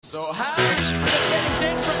So Harry getting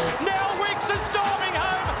desperate. Now Wicks is storming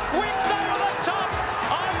home. Wicks over the top.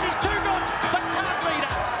 Oh, she's too good, but can't beat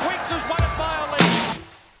it. Wicks has won it by a lead.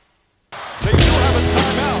 They do have a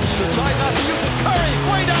timeout. Decide not to use it. Curry,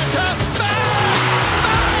 way downtown.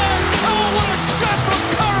 Bang! Oh, what a shot from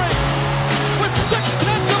Curry! With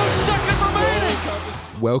 0.6 of a second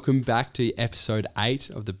remaining. Welcome back to episode 8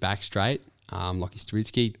 of the Backstraight. Lachys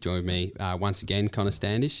joined me once again, Connor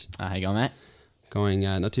Standish. How you going, mate? Going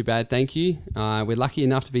not too bad, thank you. We're lucky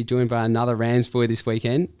enough to be joined by another Rams boy this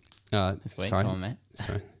weekend. This week, sorry, come on, mate.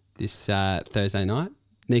 Sorry, this Thursday night.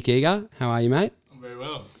 Nick Egarr, how are you, mate? I'm very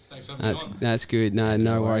well. Thanks for having me on. That's good.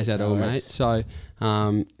 No worries at all, worries. mate. So,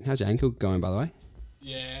 how's your ankle going, by the way?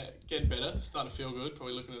 Yeah, getting better. Starting to feel good.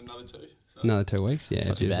 Probably looking at another 2. So. Another 2 weeks, yeah. It's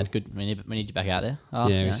not too bad. Good. We need you back out there. Oh,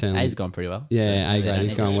 Yeah, we certainly- A's gone pretty well. Yeah, So, A grade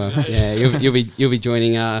is going well. Yeah. Yeah, you'll be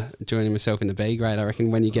joining myself in the B grade, I reckon,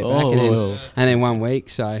 when you get back, and then 1 week.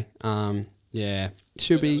 So yeah,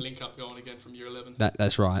 should be. Link up going again from year 11.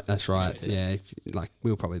 That's right. Yeah,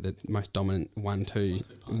 we're probably the most dominant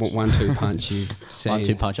 1-2 punch you've seen.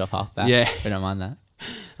 1-2 punch off half back. Yeah. We don't mind that.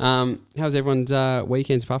 How's everyone's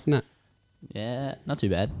weekends apart from that? Yeah, not too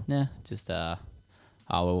bad. Yeah, just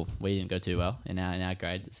we didn't go too well in our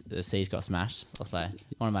grade. The C's got smashed. Lost by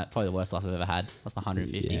probably the worst loss I've ever had. Lost by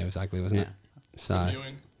 150. Yeah, it was ugly, wasn't it? So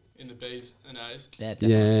Reviewing in the B's and A's. Yeah,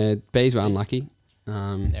 definitely. yeah, B's were unlucky.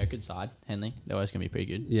 They're a good side, Henley. They're always going to be pretty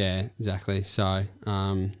good. Yeah, exactly. So,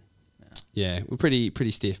 yeah, we're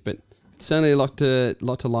pretty stiff, but certainly a lot to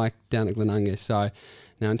like down at Glenunga. So,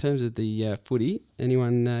 now in terms of the footy,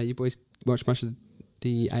 anyone you boys watch much of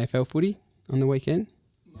the AFL footy on the weekend?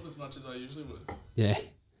 Not as much as I usually would. Yeah.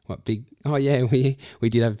 What big? Oh yeah, we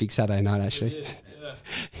did have a big Saturday night actually.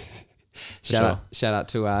 Yeah. Shout out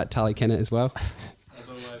to Tully Kennett as well. As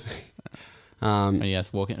always. Are you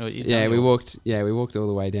guys walking? We walked all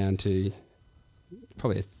the way down to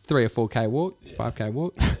probably a 3 or 4K walk, 5K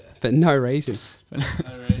walk, for no reason. No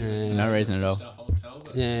reason. No reason at all. Stuff I'll tell,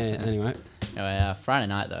 but Anyway. Anyway, Friday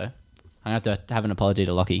night though, I'm going to have an apology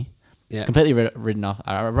to Lachie. Yeah. Completely ridden off.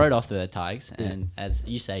 I rode off the Tigers, and as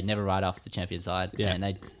you say, never ride off the champion side. Yeah. And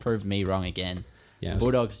they proved me wrong again. Yeah,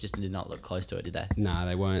 Bulldogs just did not look close to it, did they? No,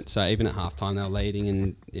 they weren't. So even at halftime, they were leading,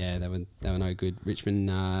 and they were no good. Richmond,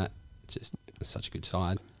 just such a good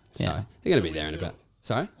side. So Yeah. they're going to be there in about.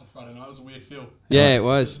 Sorry. on Friday night it was a weird feel. Yeah, it It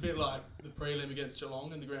was was. a bit like the prelim against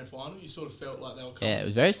Geelong in the grand final. You sort of felt like they were coming. Yeah, it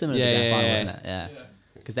was very similar to the grand final, wasn't it? Yeah.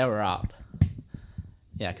 Because they were up.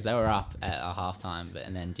 Yeah, because they were up at a halftime,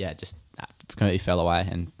 and then just completely fell away,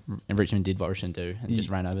 and Richmond did what Richmond do and just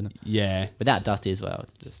ran over them. Yeah. Without Dusty as well,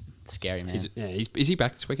 just scary, man. Is he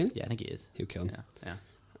back this weekend? Yeah, I think he is. He'll kill him.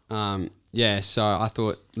 Yeah. So I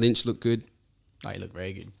thought Lynch looked good. Oh, he looked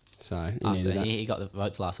very good. So he needed that. He got the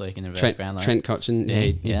votes last week in the Brownlow. Trent Cotchin.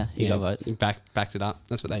 He got votes. He backed it up.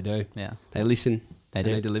 That's what they do. Yeah, They listen. They and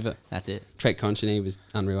do. They deliver. That's it. Trent Cotchin, he was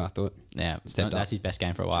unreal, I thought. Yeah, Stepped that's up. his best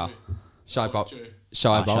game for a while. Shy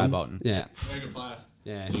Shai Bolton. Bolton. Yeah. Very good player.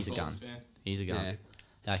 Yeah. He's a Bolton's gun. fan. He's a gun. Yeah.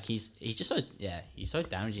 Like he's just so he's so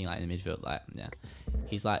damaging in the midfield.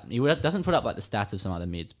 He's doesn't put up the stats of some other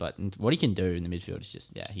mids, but what he can do in the midfield is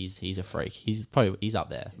just he's a freak. He's up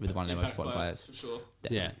there with one of the most Impact important player, players. for sure.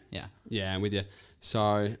 Yeah, I'm with you.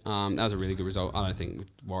 So that was a really good result. I don't think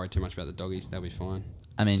we're worried too much about the doggies. They'll be fine.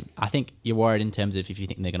 I mean, I think you're worried in terms of if you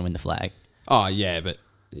think they're going to win the flag. Oh yeah, but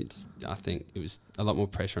I think it was a lot more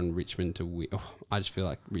pressure on Richmond to win. Oh, I just feel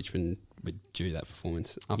like Richmond would due that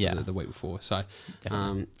performance after the week before. So,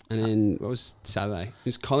 and then what was Saturday? It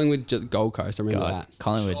was Collingwood Gold Coast. I remember that.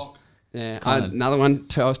 Collingwood. Shock. Yeah, Collingwood. Another one.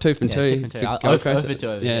 I was 2 from 2. For for Gold Gold Coast. for 2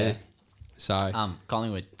 over Yeah. there. So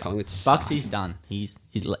Collingwood. Collingwood. Bucks, he's done. He's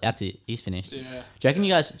that's it. He's finished. Yeah. Do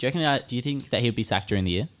you think that he'll be sacked during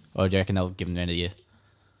the year, or do you reckon they'll give him the end of the year?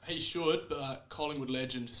 He should, but Collingwood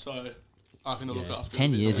legend, so I can look after 10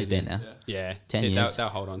 him a bit years more. he's been there. Yeah, 10 yeah, years. They'll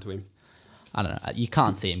hold on to him. I don't know. You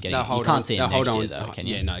can't see him getting. They'll You hold can't on- see him they'll next hold year, on- though, can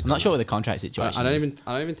you? yeah, no, I'm God, not sure no. what the contract situation I don't is.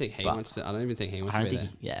 even think he But- wants to. I don't even think he wants I to don't be think.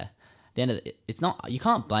 there. Yeah. At the end of it's not. You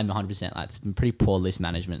can't blame him 100%. It's been pretty poor list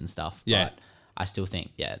management and stuff. Yeah. But I still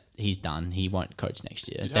think he's done. He won't coach next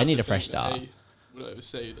year. You'd They have need to a fresh think that start. He would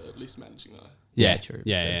oversee the list managing though. Yeah, true.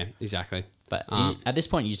 Yeah, exactly. But at this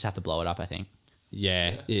point, you just have to blow it up. I think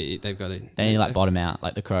Yeah, they've got it. they need to bottom out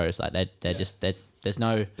like the Crows. There's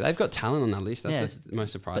no. But they've got talent on that list. That's Yeah, the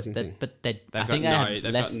most surprising thing. But They've I got think they have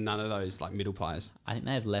they've less. got none of those middle players. I think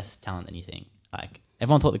they have less talent than you think.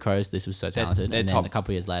 everyone thought the Crows this was so talented, they're and then top. a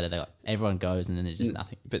couple of years later, everyone goes, and then there's just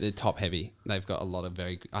nothing. But they're top heavy. They've got a lot of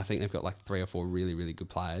I think they've got like 3 or 4 really, really good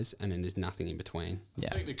players, and then there's nothing in between. Yeah,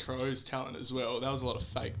 I think the Crows' talent as well. That was a lot of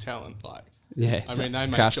fake talent. Like, Yeah. I mean, they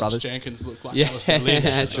made Crash Josh Brothers. Jenkins look like Yeah, Alistair Lynch.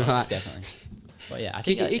 that's so- right. definitely. But yeah, I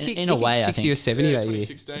think He in a way, I 60 think or 70 Yeah, that year.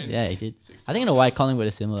 2016. yeah, he did. 16. I think in a way, Collingwood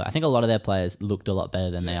is similar. I think a lot of their players looked a lot better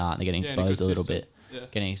than they are, and they're getting Yeah, and a exposed good a little system. bit. Yeah.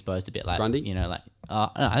 Getting exposed a bit like Grundy? you know, like no,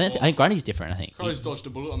 I think Grundy's different. I think. Crows dodged a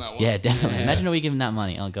bullet on that one. Yeah, definitely. Yeah. Imagine if we give him that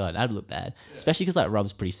money. Oh god, that'd look bad. Especially because like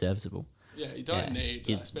Rob's pretty serviceable. Yeah, you don't Yeah. need,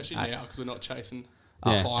 You- like, especially I- now because we're not chasing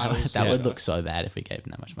Yeah. finals. That Yeah. would look so bad if we gave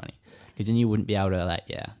him that much money. Because then you wouldn't be able to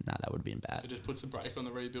that would have been It bad. just puts the brake on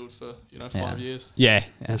the rebuild for 5 Yeah. years. Yeah,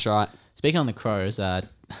 that's right. Speaking on the Crows,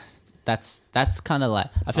 that's kind of like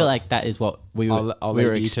I feel like that is what we were I'll we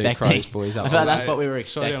were leave you two expecting. Crows boys up I feel like on that's that. what we were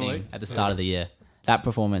Showdown expecting league. at the start of the year. That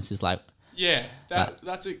performance is like Yeah,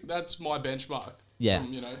 that's my benchmark. Yeah.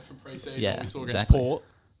 From pre-season Yeah, what we saw exactly. against Port.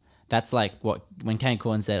 that's like what when Kane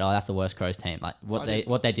Corn said, "Oh, that's the worst Crows team." Like I did.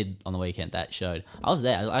 what they did on the weekend that showed. I was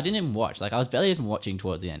there. I didn't even watch. Like I was barely even watching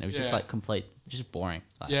towards the end. It was just Yeah. like just boring.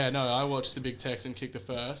 Like, Yeah, no, I watched the big Texan kick the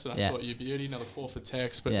first, and I Yeah. thought, you beauty, another 4 for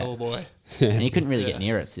Tex, but Yeah. oh boy. And he couldn't really Yeah. get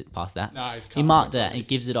near it past that. Nah, he's He can't marked make it and he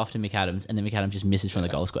gives it off to McAdams, and then McAdams just misses from the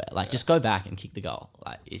goal square. Like, just go back and kick the goal.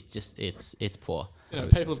 Like, it's just, it's poor.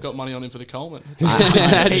 People have got money on him for the Coleman.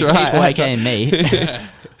 That's People, right. aka me.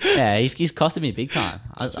 Yeah, he's costed me big time.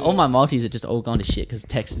 All my multis are just all gone to shit because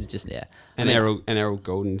Tex is just And Errol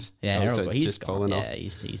Golden's also he's just gone. fallen off. Yeah,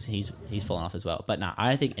 he's fallen off as well. But no, I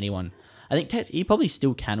don't think anyone. I think Tex, he probably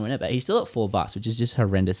still can win it, but he's still at $4, which is just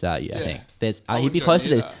horrendous value. I Yeah. think I he'd be wouldn't go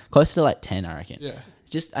near that. closer to like 10, I reckon. Yeah.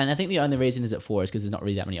 And I think the only reason is at 4 is because there's not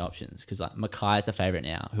really that many options. Because like Mackay's the favorite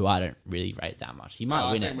now, who I don't really rate that much. He might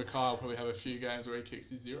win I it. think Mackay will probably have a few games where he kicks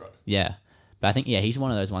his 0. Yeah, but I think he's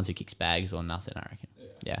one of those ones who kicks bags or nothing. I reckon.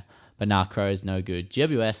 Yeah. But nah, Crows no good.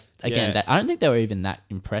 GWS again. Yeah. I don't think they were even that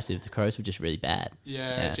impressive. The Crows were just really bad.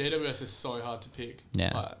 Yeah, GWS is so hard to pick.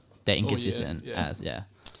 Yeah. Like, They're all year, inconsistent yeah.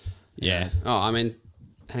 Yeah. Oh, I mean,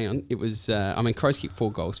 hang on. It was. Crows kicked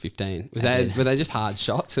 4 goals, 15. Were they just hard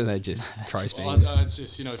shots, or were they just Crows Well, being? it's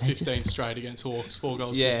just 15 straight against Hawks, 4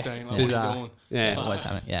 goals, Yeah. 15. Like, Yeah. what are you doing? Yeah. What's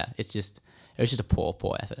happening? Yeah, it was just a poor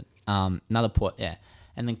effort. Another poor,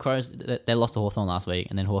 and then Crows they lost to Hawthorn last week,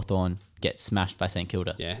 and then Hawthorn gets smashed by St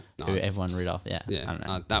Kilda, Yeah. who everyone rid off. Yeah, Yeah, I don't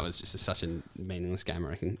know. that was just such a meaningless game. I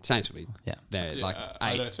reckon Saints will be. Yeah. They're Yeah, like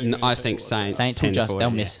I 8. don't think many I people think watch Saints. Saints will 10 just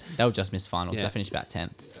 40, they'll just miss finals. Yeah. They finished about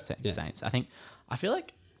 10th. Yeah. Saints. I feel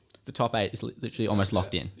like the top 8 is literally almost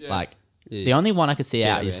locked in. Yeah. Like It the is. only one I could see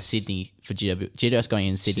out is GWS. Sydney for GWS going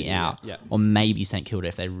in, Sydney Sydney, out, yeah. or maybe St Kilda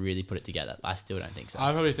if they really put it together. I still don't think so.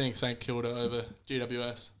 I probably think St Kilda over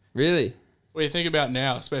GWS. Really? What do you think about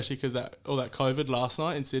now, especially because all that COVID last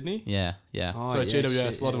night in Sydney? Yeah. Oh, So yeah,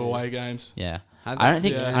 GWS, shit, a lot of yeah. away games. Yeah, Have I don't they?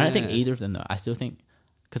 think Yeah. I don't think either of them though. I still think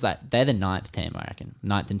because they're the 9th team, I reckon,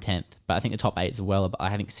 9th and 10th. But I think the top 8 is well above.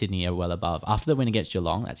 I think Sydney are well above after the win against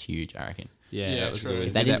Geelong. That's huge, I reckon. Yeah, Yeah, that was true. good.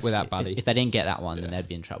 If They didn't, Without Buddy. if they didn't get that one, then Yeah. they'd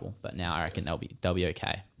be in trouble. But now I reckon they'll be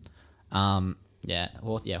okay.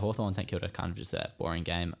 Hawthorn and St Kilda kind of just a boring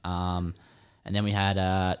game. And then we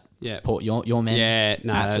had Port, your men. Yeah,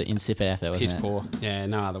 no, absolute insipid effort, wasn't Piss it? poor. Yeah,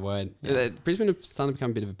 no other word. Brisbane have started to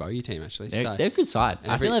become a bit of a bogey team, actually. They're a good side.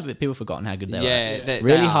 I every- feel like people have forgotten how good they Yeah, were. they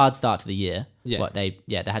Really are. hard start to the year. Yeah. They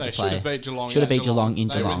had They to should play. have beat Geelong. Should have at beat Geelong in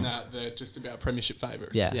They Geelong. win that. They're just about premiership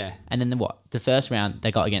favourites. Yeah. Yeah. And then the first round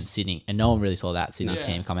they got against Sydney, and no one really saw that Sydney Yeah.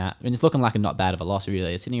 team come out. And it's looking like a not bad of a loss,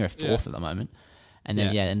 really. Sydney are 4th at the moment. And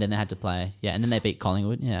then Yeah. and then they had to play. Yeah, and then they beat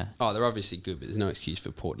Collingwood. Yeah. Oh, they're obviously good, but there's no excuse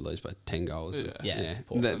for Port to lose by 10 goals. Yeah. It's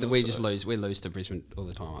poor. We just lose. We lose to Brisbane all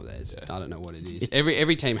the time up there. I don't know what it is. It's-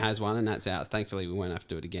 Every team has one, and that's ours. Thankfully, we won't have to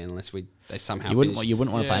do it again unless they somehow You wouldn't finish.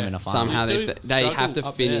 want to play them in a final. Somehow We they do have to struggle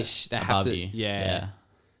up there. finish. They have above to. you. Yeah.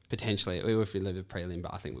 Potentially, if we live a prelim,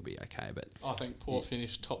 but I think we'll be okay. But I think Port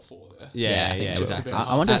finished top 4 there. yeah, I think just exactly. about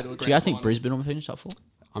I wonder. halfway to a Do you guys grand think final. Brisbane will finish top 4?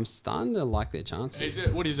 I'm starting to like their chances.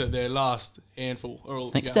 What is it? Their last handful? Or all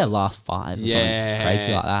I think it's going? their last 5 or Yeah. something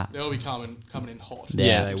crazy like that. They'll be coming in hot.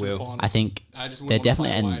 Yeah, they to the will. finals. I think I just they're wouldn't want to definitely,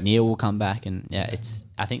 play and away. Neil will come back, and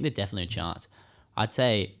I think they're definitely a chance. I'd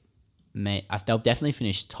say, they'll definitely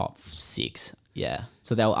finish top 6. Yeah,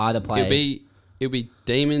 so they'll either play. It'll be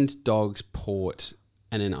Demons, Dogs, Port,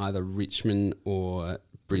 and then either Richmond or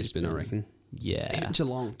Brisbane. I reckon. Yeah, Even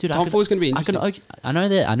Geelong. Dude, Top 4 is going to be interesting. I know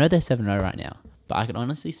they're 7-0 right now, but I can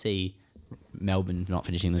honestly see Melbourne not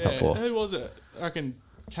finishing the top 4. Who was it? I reckon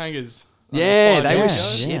Kangas. Yeah, 5 they years were ago.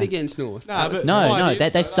 shit Yeah. against North. Nah, but No, 5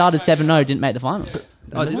 years they ago, started came 7-0, out. didn't make the final.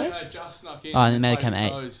 Oh, did They they? just snuck in. Oh, and then they played came the 8,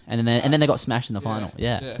 Crows. and then they got smashed in the final.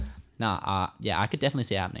 Yeah. Yeah. Nah, I could definitely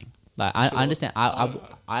see it happening. Like I Sure. understand. I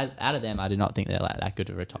out of them, I do not think they're like that good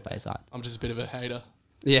of a top 8 side. I'm just a bit of a hater.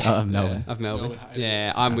 Yeah, Of Melbourne. of Melbourne. Melbourne hater.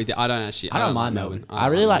 Yeah, I'm with you. I don't actually. I don't mind like Melbourne. I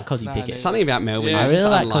really like Cozzy Nah, Pickett. neither. Something about Melbourne. Yeah, is I just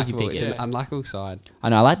really like Cozzy unlikable. It's Pickett. an unlikable side. I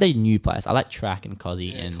know. I like the new players. I like Track and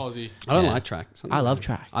Cozzy Yeah, and Cozzy. I don't Yeah. like Track. Something I love about it.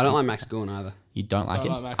 Track. I don't like Max Gorn either. You don't like Don't it?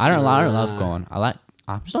 like Max I don't Gorn. love Nah. Gorn.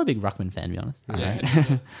 I'm just not a big Ruckman fan, to be honest.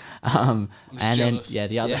 Yeah. And just jealous. then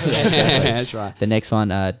the other That's right. the next one,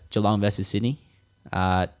 Geelong versus Sydney.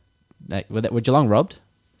 Were Geelong robbed?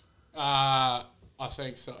 I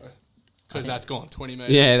think so. Because that's gone 20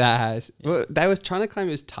 metres. Yeah, that has. Well, they was trying to claim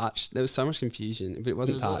it was touched. There was so much confusion, but it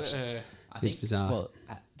wasn't touched. I It's bizarre. Well,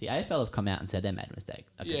 the AFL have come out and said they made a mistake.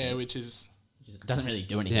 Yeah, which is... It doesn't really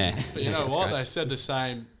do anything. Yeah. But you know That's what? great. They said the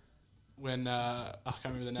same when... I can't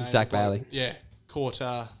remember the name. Zach of the bloke. Bailey. Yeah. Caught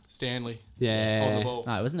Stanley on the Yeah. ball.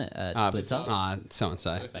 No, wasn't it Blitzer? So and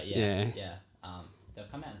so. But Yeah. they've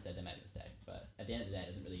come out and said they made a mistake. But at the end of the day,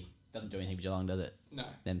 it doesn't do anything for Geelong, does it? No.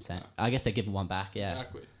 Them saying, I guess they give them one back. Yeah,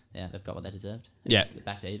 Exactly. yeah, they've got what they deserved. Yeah. It's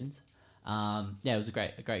back to evens. Yeah, it was a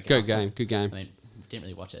great game. Good game. Good game. I mean, we didn't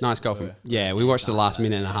really watch it. Nice goal from. Yeah, we watched the last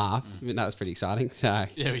minute and a half. That was pretty exciting. So.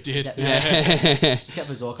 Yeah, we did. Except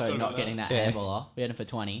for Zorko not about getting that Yeah. handball off. We had him for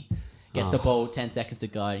 20. Gets the ball 10 seconds to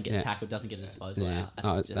go and gets Yeah. tackled, doesn't get a disposal Yeah. out.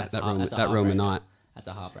 Oh, That's that a ruined the heartbreaker. night. That's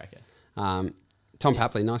a heartbreaker. Tom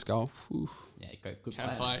Papley, nice goal. Whew. Yeah, good Can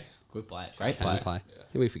player. play. Good player. Great Can player. play.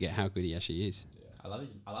 We forget how good he actually is. I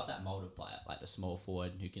love that mold of player, like the small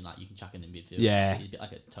forward who can you can chuck in the midfield. Yeah. He's a bit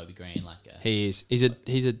like a Toby Green, like a, He is.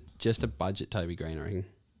 He's just a budget Toby Green, I reckon.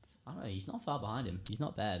 I don't know, he's not far behind him. He's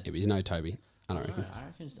not bad. Yeah, but he's no Toby. I don't I reckon.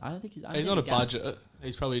 don't think he's He's on a budget.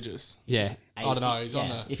 He's probably just... Yeah. I don't know. He's on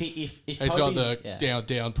the... If He's Toby's, got the yeah.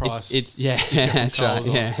 down price. It's yeah, sticker from that's right. Coles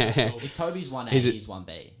on. Yeah. That's all. If Toby's 1A, He's he's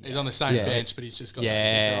 1B. He's on the same Yeah. bench, but he's just got Yeah.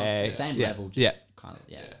 that sticker. Same Yeah. level, just Yeah. kind of,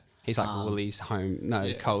 yeah. He's like Woolies home,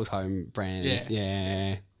 Yeah. Coles home brand. Yeah.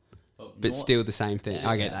 Yeah. But North, still the same thing. Yeah.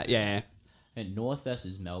 I get that. Yeah. and North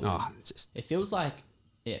versus Melbourne. Oh, it's just It feels like,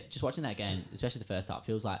 just watching that game, especially the first half,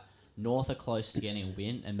 feels like North are close to getting a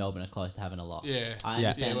win and Melbourne are close to having a loss. Yeah. I Yeah.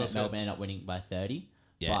 understand well that said. Melbourne ended up winning by 30,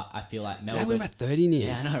 Yeah. but I feel like they Melbourne... went about 30 near.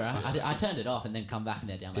 Yeah, I know, right? I turned it off and then come back and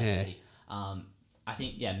they're down by Yeah. 30. I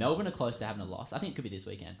think, Melbourne are close to having a loss. I think it could be this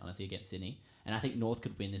weekend, honestly, against Sydney. And I think North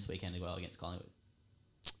could win this weekend as well against Collingwood.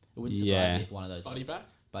 It wouldn't surprise Yeah. me if one of those... Buddy back?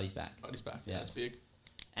 Buddy's back. Buddy's back. Yeah. Yeah, that's big.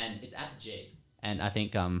 And it's at the G. And I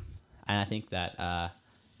think that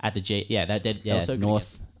at the G, Also good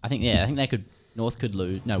North. I think they could. North could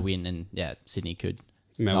win, and Sydney could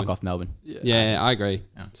Melbourne. knock off Melbourne. Yeah, I agree.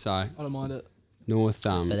 Yeah. So I don't mind it. North,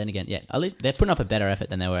 But then again, at least they're putting up a better effort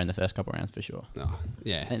than they were in the first couple of rounds for sure.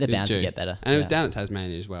 yeah, I think they're it was bound to due. get better. And it was Yeah. down at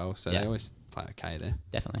Tasmania as well, so Yeah. they always play okay there.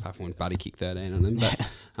 Definitely. Apart from when Buddy kicked 13 on them, but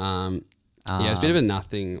it was a bit of a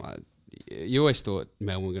nothing. Like, you always thought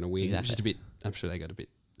Melbourne were going to win. Exactly. Just a bit. I'm sure they got a bit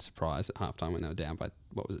surprised at halftime when they were down by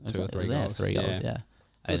what was it, It 2 or was 3 there, goals? 3 goals, yeah.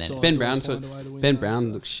 And Good then, side. Ben Always Brown, find a way to win Ben those, Brown so.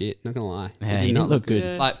 looked shit. Not gonna lie, Yeah, did he not didn't look good.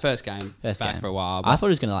 Yeah. Like first game, First back game. for a while. I But thought he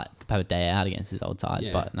was going to have a day out against his old side,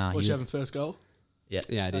 Yeah. but no, What he you was. having first goal? yeah,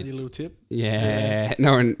 I Had did. your little tip? Yeah,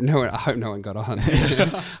 no one. I hope no one got on.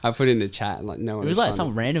 I put in the chat like no one. It was like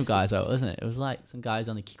responded. some random guys, though, wasn't it? It was like some guys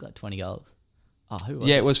only kicked like 20 goals. Oh, who was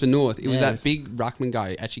Yeah, it? it was for North. It was Yeah, it that was- big ruckman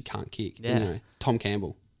guy who actually can't kick. Yeah. Anyway, Tom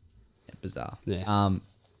Campbell. Bizarre. Yeah.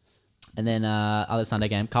 And then other Sunday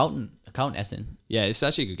game, Carlton Essendon. Yeah, it's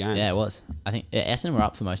actually a good game. Yeah, it was. I think Essendon were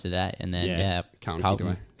up for most of the day, and then Yeah, Carlton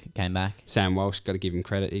Carlton kicked came back. Sam Walsh, got to give him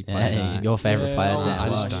credit. He played. Yeah, your favourite Yeah, player, I Sam was- I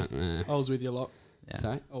Walsh. just don't. I was with you a lot. Yeah.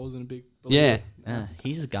 Sorry. I wasn't a big... Yeah.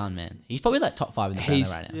 He's a gun, man. He's probably like top 5 in the He's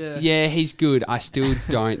Brownlow right now. Yeah. yeah, he's good. I still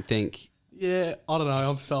don't think. Yeah, I don't know.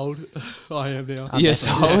 I'm sold. I am now. I'm You're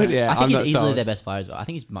definitely- sold. Yeah, I think I'm he's not easily sold. their best player as well. I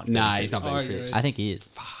think he's much better. Nah, than he's not Cripps. I better than agree. Cripps. I think he is.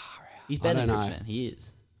 He's better than don't Cripps, know. man. He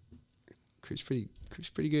is. Cripps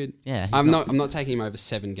pretty good. Yeah. he's I'm not taking him over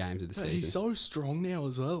 7 games of the But season. he's so strong now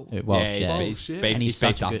as well. Well, yeah, yeah. but he's shit. beefed- And he's he's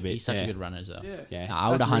such beefed a up good. a bit. He's such yeah. a good runner as well. Yeah. Yeah. No, I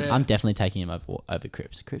would. That's rare. I'm definitely taking him over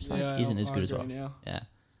Cripps. Cripps Yeah, isn't as I good as well. agree now. Yeah.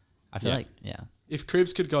 I feel Yeah. like If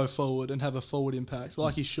Cribs could go forward and have a forward impact,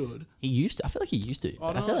 like he should, he used to. I feel like he used to. I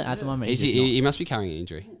I feel know, like at the yeah. moment He's, he's just he must be carrying an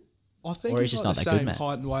injury. I think Or he's he's just like not the that good, same man.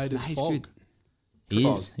 height and weight Nah, as he's Fogg. good. he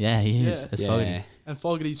Fogg. is. Yeah, he is. Yeah. As Yeah. Fogarty. And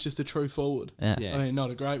Fogarty's just a true forward. Yeah. Yeah. I mean,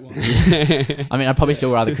 not a great one. I mean, I'd probably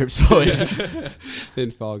still rather Cripps forward.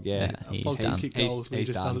 Then Fogg, yeah. Yeah. He's Fogg done. can kick He's- goals, but he he's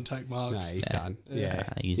just done. doesn't take No, marks. he's Yeah. done. Yeah.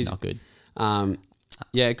 Yeah. He's not good.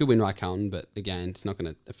 Yeah, good win by Carlton, but again, it's not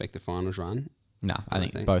going to affect the finals run. No, I don't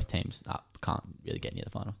think think. both teams up can't really get near the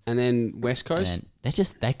final. And then West Coast. And then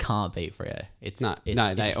they can't beat Freo.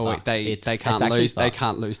 They can't lose. They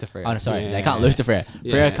can't lose to Freo. Oh, no, sorry, they can't lose to Freo.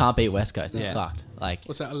 Freo can't beat West Coast. It's Yeah. fucked. Like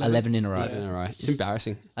What's that, 11 in a row. Yeah, it's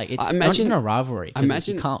embarrassing. Like it's not even a rivalry. If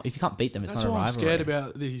you can't beat them, it's That's not a why I'm rivalry. scared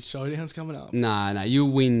about these showdowns coming up. No,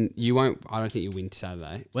 you'll win. You won't. I don't think you'll win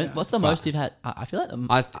Saturday. What's the most you've had? I feel like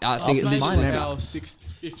I think Maybe it's mine, now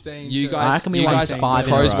 6-15. you to- I guys. reckon we You won guys 5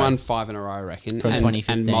 in a Crows row. won 5 in a row. I reckon. From and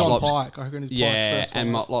 2015. Don Motlop's, Pike, I reckon his Pike's first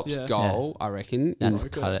and five. Motlop's Yeah. goal. I reckon. That's Okay.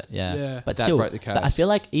 cut it. Yeah. Yeah. But That still, broke the but I curse. feel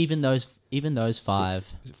like even those 5.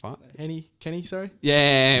 Is it 5? Kenny, sorry.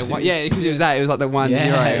 Yeah, because it was that. It was like the 1-0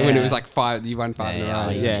 Yeah, when it yeah. was like 5. You won 5 in a Yeah, row.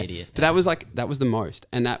 he's an Yeah, idiot. but that was the most,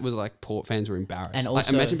 and that was like Port fans were embarrassed. And Like,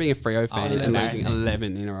 also- imagine being a Freo fan and embarrassing. losing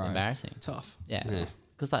 11 in a row. Embarrassing. Tough. Yeah. Yeah.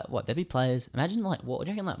 Because like what there'd be players. Imagine like what do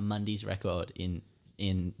you reckon like Mundy's record in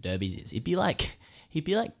derbies is? He'd be like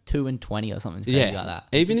 2-20 or something crazy like that.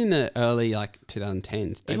 Even in the early like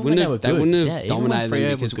 2010s, they Even wouldn't when have. they They were wouldn't good. have Yeah, even when dominated Freo them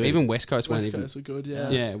was because good. even West Coast weren't West even. Coast were good, yeah.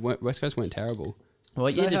 Yeah, West Coast weren't terrible.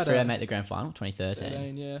 What So year they did had Freo a- make the grand final? 2013.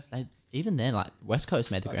 13, yeah. Even then, like West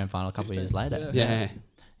Coast made the grand final a couple of years later. Yeah,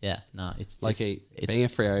 Yeah. No, it's just, like being a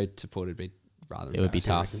Freo supporter would be rather. It would be embarrassing,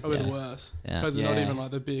 I tough. reckon. Probably the Yeah. worst. Yeah. Because they're not Yeah. even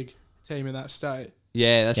like the big team in that state.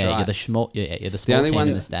 Yeah, that's yeah, right. you're the small. Yeah, you're the The small only team one,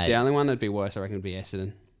 in the state. the only one that'd be worse, I reckon, would be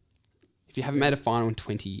Essendon. If you haven't made a final in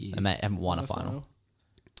 20 years, They haven't won a final.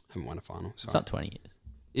 haven't won a final. It's Sorry. not 20 years.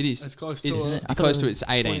 It is. It's close It to is it. I close thought to it it's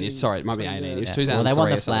 18. 20, Sorry, it might be 20, 18. yeah. It was Yeah. 2003 Well, they won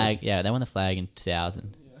or the something. flag. Yeah, they won the flag in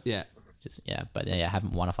 2000. Yeah, But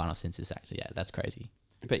haven't won a final since this. Actually, yeah, that's crazy.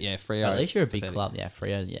 but yeah, Freo. But at least you're a big pathetic. club. Yeah,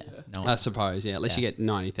 Freo. Yeah, no. I suppose. Yeah, unless Yeah. you get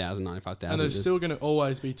 90,000, 95,000. And there's still going to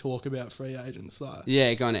always be talk about free agents. Like,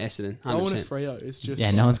 Yeah, going to Essendon. no one 100%. at Freo is just.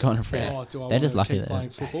 Yeah, no one's going to Freo. Oh, do I They're want just to lucky keep that- playing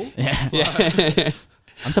football? Yeah. Yeah.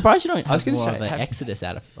 I'm surprised you don't I was have gonna more say, of an have- exodus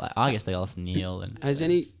out of like. I guess they lost Neil and Has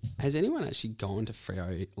anyone actually gone to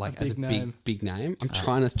Freo like A as a big name. big name? I'm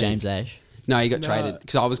trying to think. James Ash. No, he got No. traded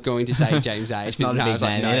because I was going to say James Age. not a no, I big was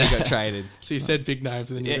like, name no, he either. got traded. So you said big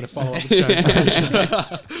names and then you're Yeah. going to follow up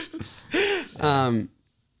with James.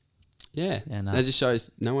 Yeah, Yeah, no. that just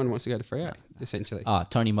shows no one wants to go to Freo essentially. Oh,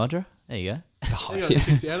 Tony Modra. There you go. Oh, He got yeah.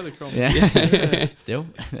 kicked out of the comp. Yeah. Still,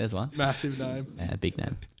 there's one. Massive name. Yeah, big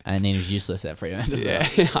name. And then he was useless at Fremantle. as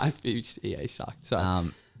well. Yeah, he sucked. So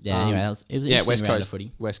Anyway, it was an yeah, interesting West round of Coast.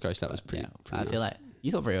 footy. West Coast, that was pretty. Yeah, pretty I feel nice. like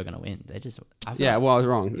you thought Freo were going to win. They just. I feel Yeah, like well, I was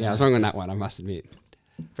wrong. Yeah, I was wrong on that one. I must admit.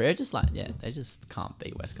 Freo just they just can't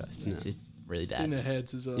beat West Coast. It's just really It's in bad. their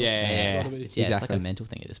heads as well. Yeah. Gotta be. It's like Exactly. a mental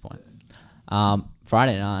thing at this point.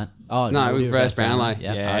 Friday night. Oh No, we we were versed versus Brownlow.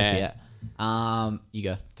 Yeah. Yeah. I always forget. You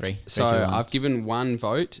go 3. So 3, 2, 1. I've given one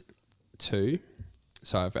vote to.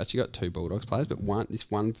 So I've actually got 2 Bulldogs players, but this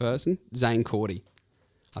one person, Zane Cordy.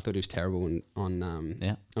 I thought he was terrible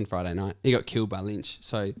on Friday night. He got killed by Lynch.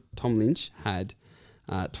 So Tom Lynch had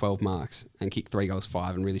 12 marks and kicked 3 goals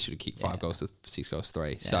 5 and really should have kicked 5 goals to 6 goals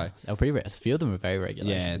 3. Yeah. So they were pretty rare. A few of them were very regular.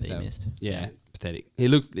 yeah, that he missed. Yeah, pathetic. He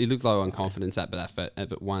looked low on confidence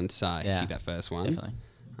but once he Yeah, kicked that first one, definitely.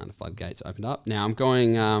 and the floodgates opened up. Now I'm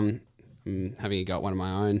going I'm having a go at one of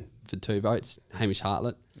my own for 2 votes, Hamish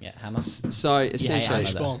Hartlett. Yeah, Hammer. So essentially,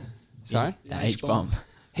 Hammer, though. Bomb. sorry, Yeah, H-bomb.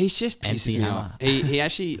 he's just pisses MC me Hammer. off. He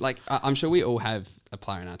actually I'm sure we all have a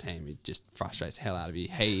player in our team who just frustrates the hell out of you.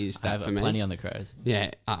 He is I that have for me. plenty on the Crows. Yeah,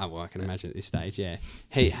 well, I can imagine at this stage. Yeah,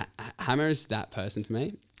 Hammer is that person for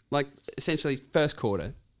me. Like essentially, first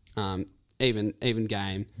quarter, even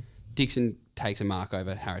game, Dixon takes a mark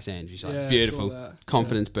over Harris Andrews. Like Yeah, I beautiful saw that.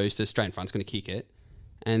 confidence booster, straight in front's going to kick it,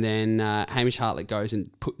 and then Hamish Hartlett goes and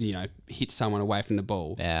hits someone away from the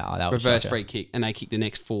ball. Yeah, that was reverse shocker. free kick, and they kick the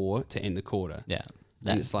next 4 to end the quarter. Yeah.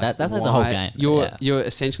 And it's like that's like the whole why- game. You're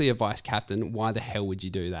essentially a vice captain. Why the hell would you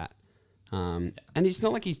do that? And it's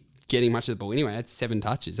not like he's getting much of the ball anyway. Had 7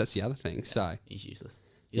 touches. That's the other thing. So He's useless.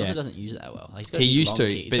 He Yeah. also doesn't use it that well. Like, he's got a he big used long to,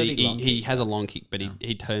 kick. He's but got a big long he kick. has a long kick, but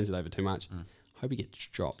he turns it over too much. Mm. Hope he gets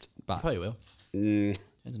dropped, but Probably will. mm,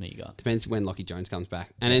 Depends on who you got. depends when Lachie Jones comes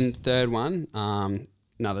back. And then third one,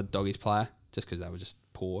 another Doggies player, just because they were just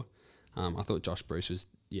poor. I thought Josh Bruce was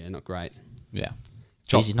not great. Yeah.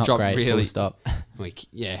 Drop- He's not drop great. really- Full stop.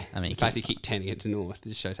 Yeah, I mean, in fact, he kicked 10 against North. It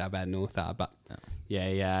just shows how bad North are. But Oh.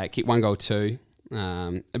 yeah, kicked 1 goal 2.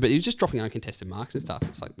 But he was just dropping uncontested marks and stuff.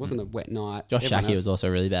 It's like wasn't a wet night. Josh Everyone Shackey else- was also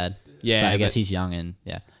really bad. Yeah, But I guess but- he's young and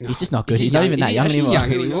he's just No, not good. is he He's not young? even Is that he young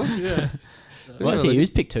actually anymore. young anymore? Yeah. What was he? He was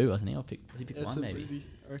pick 2, wasn't he? Or was he pick That's 1 a maybe? busy,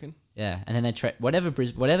 I reckon. Yeah, and then they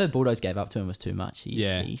whatever Bulldogs gave up to him was too much.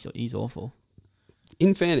 He's awful.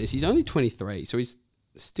 In fairness, he's only 23, so he's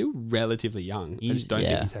still relatively young. I just don't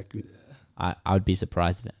think he's that good. I would be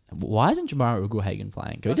surprised if it. Why isn't Jamara Ugelhagen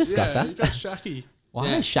playing? Can we discuss You that? got Shaki. Why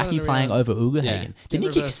Yeah. is Shaki Running playing around. over Ugerhagen? Yeah. Didn't he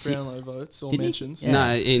kick reverse six? Brownlow votes or Didn't he? mentions? Yeah.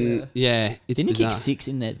 No, it's Didn't he bizarre. kick 6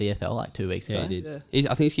 in the VFL like 2 weeks Yeah, ago? he did. Yeah.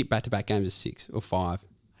 I think he's kicked back-to-back games of 6 or 5.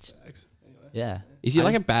 Jags. Anyway. Yeah. Is he I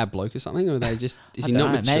like just- a bad bloke or something, or they just is I he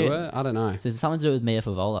don't not know, maybe- mature? I don't know. So there's something to do with Mia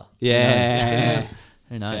Favola. Yeah.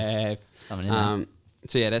 Who knows? Fair. Something in there.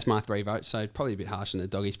 So yeah, that's my 3 votes. So probably a bit harsh on the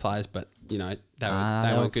Doggies players, but they Nah, were they they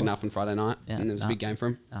were weren't good cool. enough on Friday night, Yeah, and it was a nah. big game for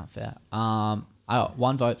him. Oh, fair. I got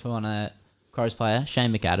 1 vote for one of Crows player,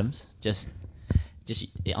 Shane McAdams. Just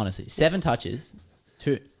honestly, 7 touches,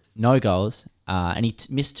 2 no goals, and he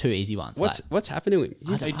missed 2 easy ones. What's happened to him? I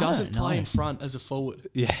don't- He doesn't know. play in front as a forward.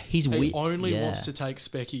 Yeah. He's He weird. only yeah. wants to take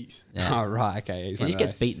speckies. Yeah. Oh right, okay. He's He one just of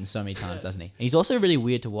gets those. beaten so many times, doesn't he? And he's also really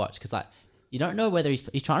weird to watch because you don't know whether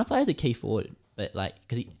he's trying to play as a key forward, but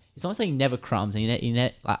because it's almost like he never crumbs. And you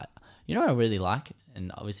know what I really like,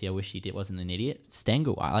 and obviously I wish he wasn't an idiot.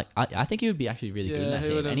 Stengel, I think he would be actually really good in Yeah, that he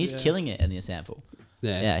team, would and have- he's yeah. killing it in the sample.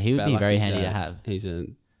 Yeah, he would bad be luck very he's, handy to have. He's a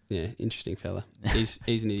interesting fella. He's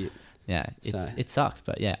an idiot. Yeah, So- it sucks,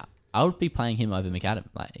 but yeah, I would be playing him over McAdam.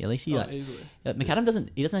 Like at least he Easily. McAdam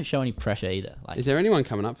doesn't show any pressure either. Like Is there anyone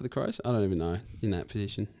coming up for the Crows? I don't even know in that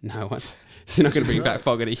position. No one. You're not going to bring back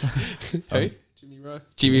Fogarty. Who? Jimmy Rowe.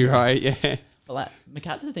 Jimmy Rowe. Yeah. but like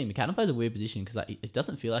McAdam's the thing. McAdam plays a weird position because it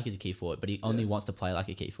doesn't feel like he's a key forward, but he only wants to play like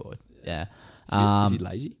a key forward. Yeah. Is he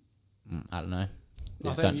lazy? I don't know. I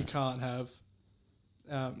Don't think you know. can't have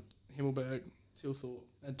Himmelberg, Tilthorpe,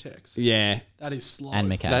 and Tex. Yeah. That is slow. And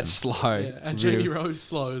McAdam. That's slow. Yeah, and Real- Jamie Rowe's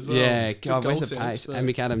slow as well. Yeah. Good God, goal where's the sense, pace? but- And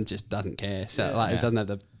McAdam just doesn't care. So Yeah. like, Yeah. it doesn't have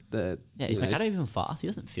the. Yeah, is you know, McAdam even fast? He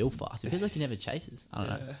doesn't feel fast. It feels like he never chases. I don't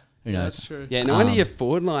know. Yeah. Who Yeah, knows? that's true. Yeah, no wonder your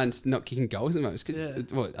forward line's not kicking goals as much. Cause Yeah.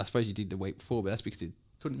 well, I suppose you did the week before, but that's because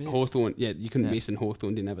Couldn't miss. Hawthorn. Yeah, you couldn't Yeah. miss, and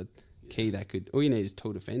Hawthorn didn't have a key that could. All you need is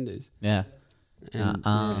tall defenders. Yeah.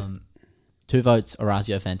 And 2 votes,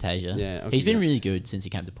 Orazio Fantasia. Yeah, I'll he's give been that. really good since he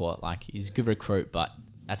came to Port. Like he's a good recruit, but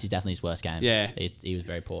that's definitely his worst game. Yeah. he was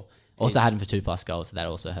very poor. Also had him for 2+ goals, so that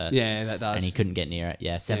also hurt. yeah, that does. and he couldn't get near it.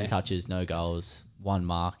 Yeah, 7 Yeah. touches, no goals, 1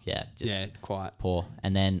 mark. Yeah, just Yeah, quite. poor.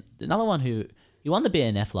 And then another one who he won the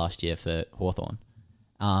BNF last year for Hawthorn.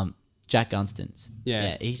 Jack Gunston's.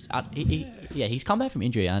 Yeah. He's come back from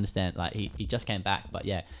injury. I understand. Like he just came back, but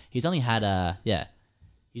yeah, he's only had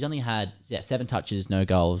 7 touches, no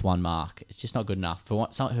goals, 1 mark. It's just not good enough for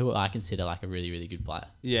who I consider like a really, really good player.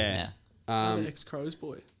 Yeah. Another ex-Crows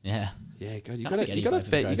boy. Yeah. Yeah, God, you Can't got forget he a played for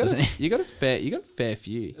fair, the you Crows, got a, doesn't he? you got a fair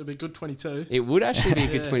few. It'll be good 22. It would actually be a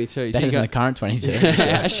good Yeah. 22. So Better you than the got current 22.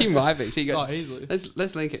 actually might be. So you got Oh, easily.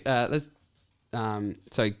 let's link it.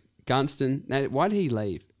 So Gunston. Now, why did he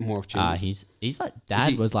leave? More opportunities. He's like Is dad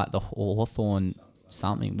he- was like the Hawthorn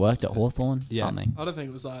something, worked at Hawthorn Yeah. something. I don't think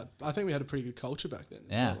it was like. I think we had a pretty good culture back then.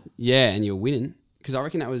 as Yeah. well. Yeah, and you're winning because I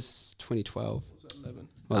reckon that was 2012 Was that 11?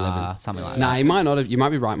 or 11. Something like Nah, that. he might not have. You might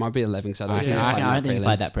be right. It might be 11. So I don't I reckon. don't think he prelim.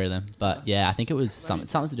 played that prelim, but yeah, I think it was something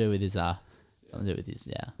to do with his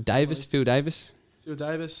Davis, Phil Davis. Phil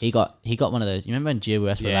Davis. He got one of those. You remember when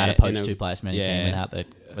GWS were allowed Yeah, to poach in a- 2 players from any yeah. team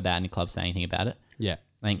without any club saying anything about it? Yeah.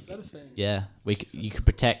 I think Is that a thing? yeah, you could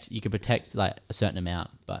protect like a certain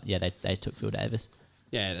amount, but yeah, they took Phil Davis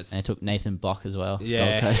Yeah, that's and they took Nathan Bock as well.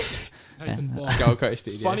 Yeah. Gold Coast. Nathan Bock. Gold Coast.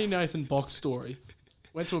 Did, Funny Nathan Bock story.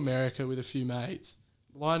 Went to America with a few mates,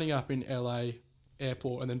 lining up in LA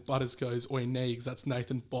airport, and then Butters goes, "Oi, Neegs, that's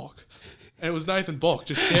Nathan Bock." And it was Nathan Bock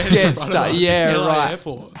just standing in front of us yeah, in LA right.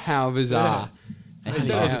 airport. How bizarre. He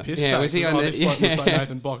said it was a piss Yeah, take. was he He on the- this bloke looks like yeah.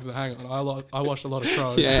 Nathan Bock. So hang on, I watched a lot of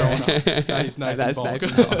Crows Yeah. growing up. That is Nathan That's Bock. Nathan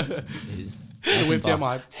Bock. It is I Nathan whipped out Bock.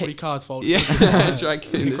 my footy cards folder. Yeah, that's right.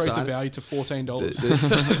 get in the Increased the side. value to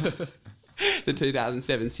 $14. The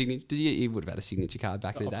 2007 signature. Did you would have had a signature card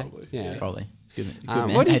back in the Oh, day? probably, Yeah. yeah. Probably. It's good. Good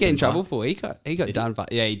man. What did he get in Nathan trouble Bock. for? He got Did done.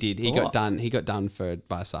 But yeah, he did. He For got what? done. He got done for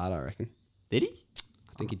by Asada, I reckon. Did he?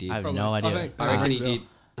 I think he did. I have Probably. no I idea. think- I reckon he Rings a did.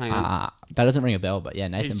 Hang on. That doesn't ring a bell, but yeah,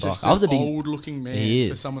 Nathan He's Bock. just I was a an big old-looking He man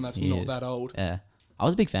for is. someone that's He not is. that old. yeah. I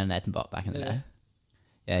was a big fan of Nathan Bock back in the Yeah. day.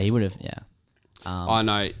 Yeah, he would have. Yeah. I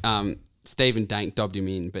know. Stephen Dank dobbed him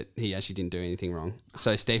in, but he actually didn't do anything wrong.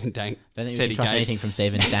 So Stephen Dank Don't think said we he can trust gave. anything from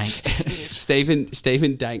Stephen Dank.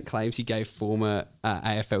 Stephen Dank claims he gave former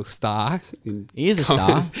AFL star. He is a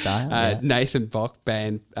star. Yeah. Nathan Bock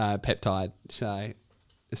banned peptide. So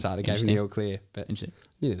Asada gave him Interesting. the all clear. But Interesting.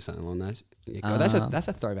 you know something along those. Yeah, God, that's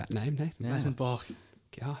a throwback name, Nathan. Yeah. Nathan Bock.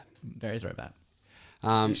 God. Very throwback.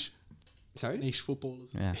 Niche, Sorry. niche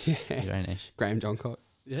footballers. Yeah. Very niche. Graham Johncock.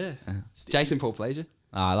 Yeah. Jason Paul Pleasure.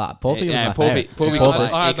 I like Paul. Yeah, Paul. Paul Yeah, Paul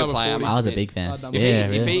I had he could number play. 40. I was a big fan. I'd number Yeah,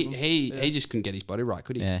 If really. he just couldn't get his body right,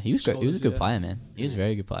 could he? Yeah, he was great. He was a Shoulders, good yeah. player, man. He was a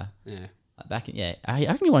very good player. Yeah. Like back in, I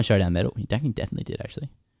reckon he won a Showdown medal. He definitely did actually.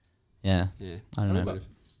 Yeah. Yeah. I don't know. Would've.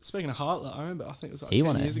 Speaking of Hartler, I remember. I think it was like He 10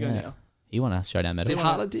 won it, years ago yeah. now. He won a Showdown medal. Did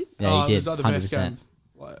Hartler did? Yeah, he did. It was like the best 100%. game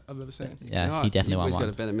I've ever seen. Yeah, God, he definitely you won boys got a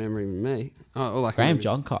one. better memory than me. Oh, like Graham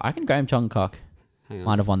Johncock. I reckon Graham Johncock Hang on.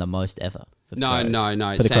 might have won the most ever. For the No, Crows.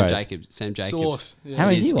 no. For the Sam Crows. Jacobs. Sam Jacobs. Sauce. Yeah. How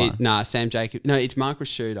many It did is- he won? Nah, Sam Jacobs. No, it's Mark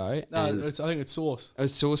Rashudo. No, and I think it's Sauce.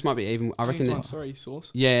 Sauce might be even. I I think reckon. it's like 3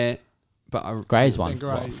 Sauce. Yeah, but I, Gray's won And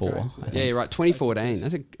Gray, 4. Gray's, I yeah. think. yeah, you're right.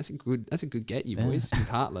 2014. That's a good get, you Yeah. boys. With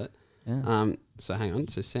Hartlett. Yeah. So hang on.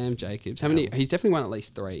 So Sam Jacobs. How many? He's definitely won at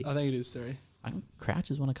least 3. I think it is 3. I think Crouch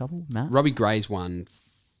has won a couple. Matt? Robbie Gray's won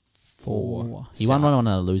 4. He won one on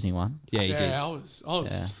a losing one. Yeah, he did. I was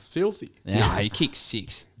Yeah. filthy. Yeah. No, he kicked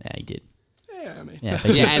 6. Yeah, he did. Yeah, I mean. Yeah,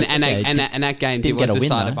 but Yeah, and Yeah, that game didn't was get a win,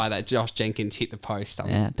 decided though. by that Josh Jenkins hit the post.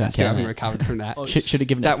 Yeah, don't I still care, haven't mate. recovered from that. Oh, should have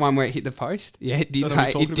given That it. one where it hit the post. Yeah, it did. Don't know what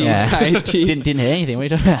Hey, we're it talking did. Yeah, Hey, it did. didn't hear anything. We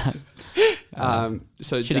don't.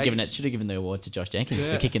 So Should have given it. Should have given the award to Josh Jenkins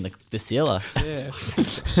Yeah. for kicking the sealer. Yeah.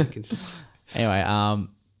 Anyway,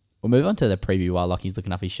 we'll move on to the preview while Locky's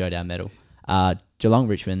looking up his Showdown medal. Geelong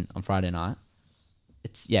Richmond on Friday night.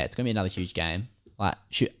 It's gonna be another huge game. Like,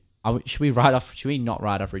 should we not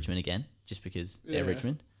write off Richmond again just because they're Yeah.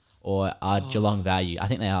 Richmond, or are Geelong value? I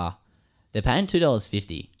think they are. They're paying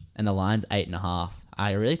 $2.50 and the line's 8.5.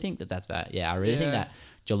 I really think that's bad. Yeah, I really think Yeah. that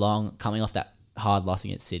Geelong coming off that hard loss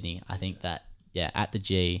against Sydney. I think that at the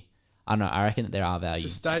G, I don't know. I reckon that there are value.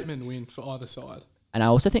 It's a statement win for either side. And I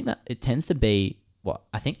also think that it tends to be what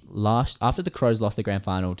I think after the Crows lost the grand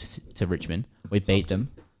final to Richmond, we beat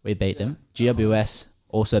them. GWS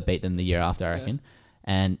also beat them the year after, I reckon.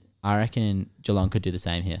 And I reckon Geelong could do the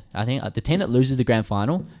same here. I think the team that loses the grand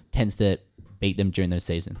final tends to beat them during the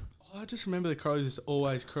season. I just remember the Crows just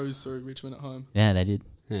always cruise through Richmond at home. Yeah, they did.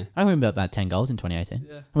 Yeah. I remember about 10 goals in 2018.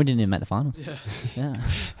 Yeah. We didn't even make the finals. Yeah. Yeah.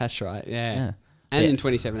 That's right. Yeah. Yeah. And Yeah. in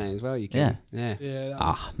 2017 as well. You can. Yeah. Yeah. That was-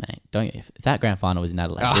 Ah, mate, if that grand final was in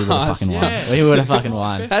Adelaide, we would Oh, have fucking won. yeah. We would have fucking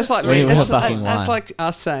won. That's like We would have that's, fucking that's won. like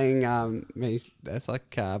us saying that's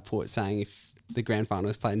like Port saying if the grand final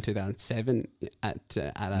was played in 2007 at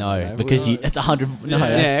Adelaide No, Oval. because We- it's 100. No, Yeah.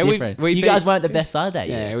 that's Yeah, we- different. we You guys beat- weren't the best side that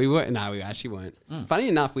year. yeah, we weren't. No, we actually weren't. Funny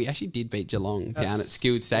enough, we actually did beat Geelong down at That's-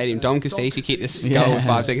 Skilled Stadium. that's, Dom Dom Cassisi kicked Cassisi. the goal Yeah.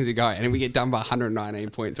 5 seconds ago, and we get done by 119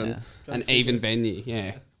 points on Yeah. an even venue.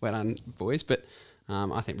 Yeah, well done, boys. But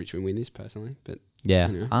I think Richmond win this personally. But Yeah,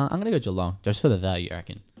 Anyway. I'm gonna go Geelong just for the value. I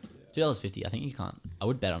reckon $2.50. I think you can't. I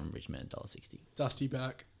would bet on Richmond at $1.60. Dusty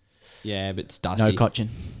back. yeah, but it's Dusty. No Cochin.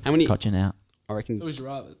 How many? Cochin out. I reckon. Who would you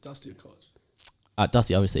rather, Dusty or Koch?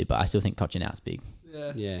 Dusty obviously, but I still think Cochin out's big.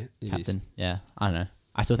 Yeah. Yeah, it is. Captain. Yeah, I don't know.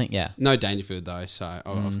 I still think No Dangerfield though, so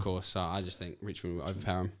of course. So I just think Richmond will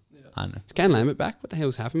overpower him. I don't know. Is Kane Lambert back? What the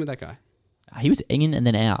hell's happened with that guy? He was in and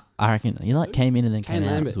then out. I reckon he came in and then Kane came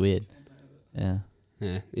out. It Lambert. was weird. Yeah,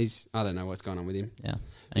 Yeah, I don't know what's going on with him. yeah.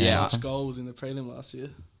 Yeah, Anyway, Clutch goals in the prelim last year.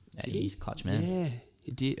 yeah, he's clutch man. Yeah,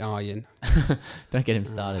 he did. Oh yeah. Don't get him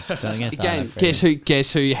started. Don't get him Again, started.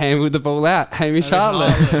 guess who handled the ball out? Hamish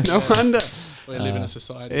Hartlett. Hartlett, No yeah. wonder. We live in a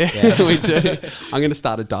society. Yeah, we do. I'm going to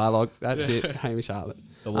start a dialogue. That's it. Hamish Hartlett.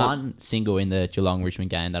 The one single in the Geelong Richmond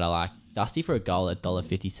game that I like, Dusty for a goal at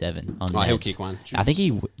 $1.57 on. Oh, he'll Neds. kick one. I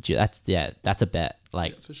think that's a bet.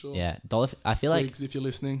 Like, Yeah, for sure. yeah, dollar. I feel like Quigs, if you're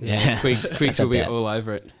listening. Yeah. Quicks That's a will be bet. all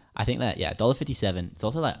over it. I think that $1.57. It's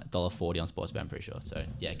also like $1.40 on Sportsbet. I'm pretty sure. So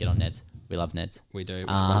yeah, get on Neds. We love Neds. We do.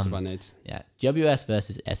 We're sponsored by Um, Neds. Yeah, GWS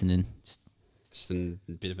versus Essendon. Just a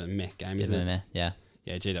bit of a meh game, Bit isn't of a it? meh, yeah.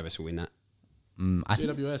 Yeah, GWS will win that. I think,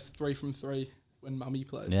 GWS 3 from 3 when Mummy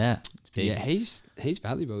plays. yeah, it's big. Yeah, he's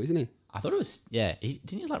valuable, isn't he? I thought it was He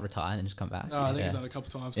didn't just like retire and then just come back. No, I think yeah. he's done it a couple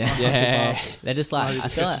of times. Yeah. Yeah. They're just Oh, like he I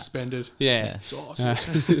just feel gets like, suspended. Yeah. Saucy.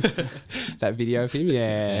 That video of him, yeah,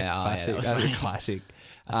 Yeah, oh, yeah, classic. that was That's a funny. classic.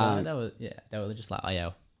 I feel like they were just like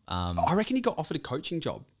I reckon he got offered a coaching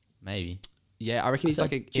job. maybe. Yeah, I reckon he's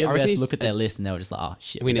like a. I GWS reckon he's look at their list and they were just like, oh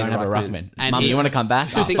shit, We we need don't a have a ruckman. ruckman. And Mum, he- you want to come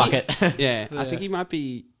back? I Oh think fuck he- it. Yeah, I Yeah. think he might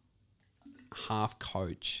be half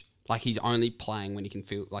coach. Like he's only playing when he can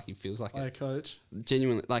feel like he feels like Play a it. coach.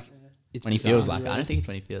 Genuinely, like it's When he bizarre. feels like it. I don't think it's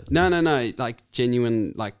when he feels. No, like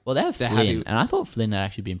genuine, like. Well, they have They're Flynn, happy- and I thought Flynn had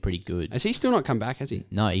actually been pretty good. Has he still not come back? Has he?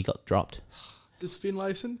 No, he got dropped. Does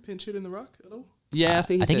Finlayson pinch it in the ruck at all? Yeah, I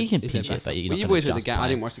think. I think he he can said pinch back. it, but you're Well, not you gonna boys were at the just game. play I him.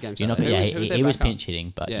 didn't watch the game. You're not so gonna, who yeah, was he their was backup? pinch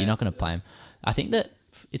hitting, but Yeah. you're not going to play him. I think that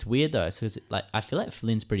it's weird though, because like I feel like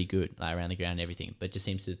Flynn's pretty good like around the ground and everything, but it just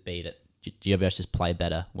seems to be that GWS just play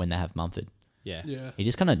better when they have Mumford. Yeah, Yeah. He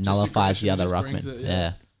just kind of Just nullifies the aggression, other he just ruckman. brings it, yeah.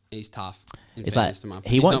 yeah. he's tough. In It's fairness like to Mumford.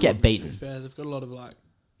 he He's won't not get To be beaten. fair, they've got a lot of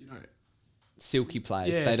silky players.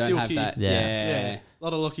 Yeah, they don't have silky. that. Yeah. Yeah. a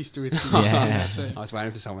lot of Lachys Stewart. Yeah. I was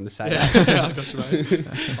waiting for someone to say Yeah, that. I got you, mate.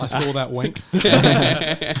 I saw that wink.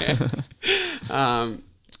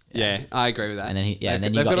 Yeah, I agree with that. And then and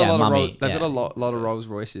then they've you got a lot Mummy, of they've got a lot of Rolls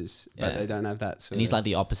Royces, but Yeah. they don't have that. Sort And he's of, like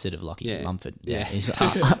the opposite of Lachie Yeah. Mumford. Yeah. He's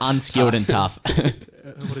unskilled and tough.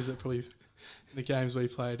 What is it? Probably the games we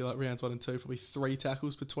played, like rounds 1 and 2, probably 3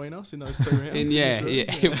 tackles between us in those 2 rounds. and yeah,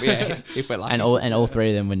 if we're lucky. and all three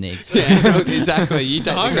of them were Nicks. yeah, exactly. You take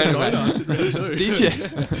the Hungry credit, mate. donuts in round 2. Did you?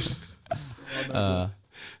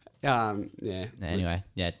 Yeah. Anyway,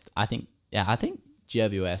 I think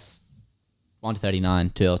GWS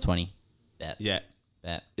 1-39, 2-20. Bet. Yeah.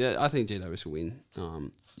 Bet. Yeah, I think GWS will win.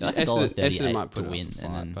 Like Essendon $1.38 might put to it win, up a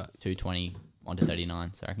and fight, then but 2.20,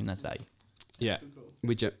 1-39. So I reckon that's value. yeah,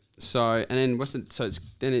 widget. So and then what's it? So it's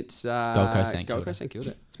Coast, St Gold Kilda. Coast, St Kilda.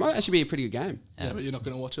 It might actually be a pretty good game. Yeah, but you're not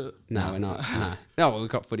going to watch it. No, we're not. No. Oh, well, we've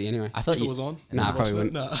got footy anyway. I feel If like it was on. No, you'd probably watch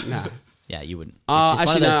it? wouldn't. No. No. yeah, you wouldn't. Oh, It's just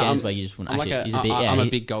actually, one of those no. games where you just wouldn't. I'm Actually, he's a big, I'm a he-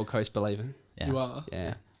 big Gold Coast believer. Yeah. You are.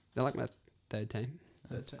 Yeah, they're like my third team.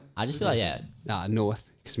 I just feel like North,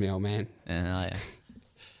 because my old man. yeah.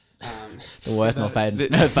 Um, The worst not paid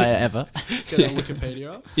player ever. Get that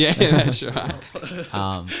Wikipedia up. yeah, that's right.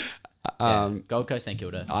 Gold Coast, St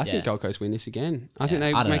Kilda. I think Gold Coast win this again. I think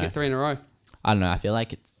Yeah, they I don't make know. it 3 in a row. I don't know. I feel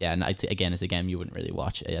like it's it's a game you wouldn't really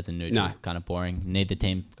watch as a neutral. No. Kind of boring. Neither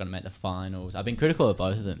team going to make the finals. I've been critical of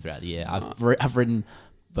both of them throughout the year. I've ridden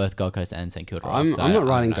both Gold Coast and St Kilda. I'm off, so not I don't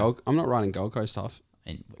riding know. Gold. I'm not riding Gold Coast off.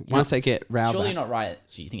 And Once they get Rao surely back. you're not right.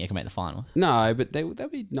 So you think they can make the finals? No, but they'll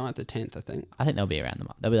be 9th or 10th, I think. I think they'll be around the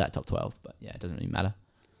mark. They'll be like top 12, but yeah, it doesn't really matter.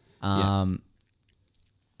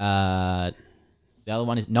 The other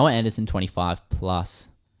one is Noah Anderson, 25 plus.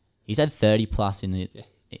 He's had 30 plus in the.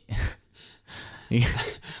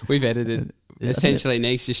 We've edited. Yeah. Essentially,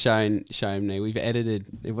 Nick's just shown me. We've edited.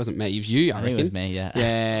 It wasn't me. It was you, I I reckon. think it was me. Yeah.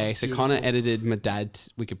 Yeah. So Beautiful. Connor edited my dad's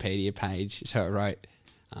Wikipedia page. So it wrote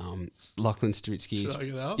Lachlan Stritsky. Should I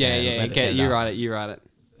get it up? Yeah, Yeah, yeah. let it You out. write it. You write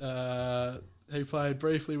it. He played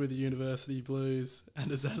briefly with the University Blues, and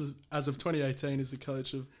as of 2018 is the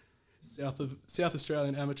coach of South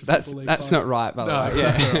Australian Amateur Football League. That's not right, by the No, way.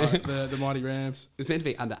 Yeah. that's all right. The Mighty Rams. It's meant to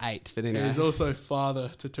be under 8, but anyway. He's also father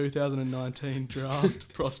to 2019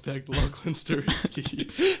 draft prospect Lachlan Stritsky,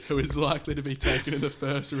 who is likely to be taken in the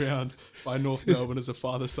first round by North Melbourne as a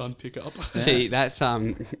father-son pickup. See, that's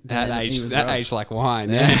then he was that right. age like wine.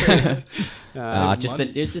 Yeah. It was just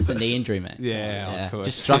the knee injury, man. Yeah, of course.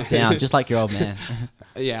 Just struck down, just like your old man.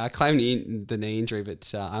 Yeah, I claimed the knee injury,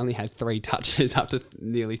 but I only had 3 touches up to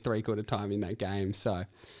nearly 3/4 time in that game. So,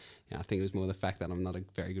 yeah, I think it was more the fact that I'm not a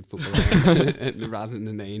very good footballer rather than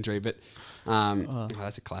the knee injury. But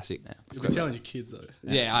that's a classic. Yeah. You'll be telling your kids though.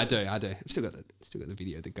 Yeah, I do. I've still got the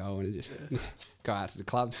video of the goal and it just go out to the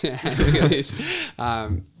clubs. Yeah, look at this.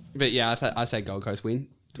 But yeah, I say Gold Coast win.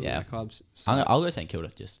 To Yeah. all the clubs. So I'll go St Kilda.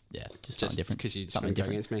 Just something different. because you just something want to go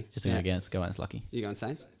different. against me. Just going go against Lucky. You going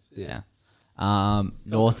Saints? Yeah.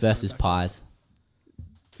 North Coast versus went back Pies.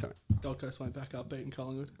 Sorry. Gold Coast went back up, beating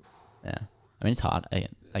Collingwood. Yeah. I mean, it's hard.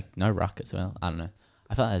 Like no ruck as well. I don't know.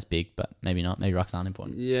 I felt that was big, but maybe not. Maybe rucks aren't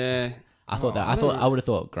important. Yeah. I thought that. I don't know. I would have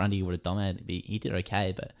thought Grundy would have dominated. He did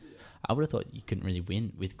okay, but I would have thought you couldn't really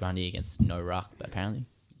win with Grundy against no ruck. But apparently,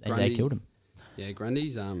 they Grundy- killed him. Yeah,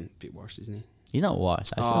 Grundy's a bit washed, isn't he? He's not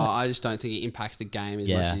washed. I feel Oh, like. I just don't think it impacts the game as much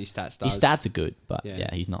Yeah. as his stats does. His stats are good, but Yeah.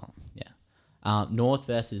 yeah, he's not. Yeah. North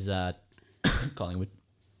versus Collingwood.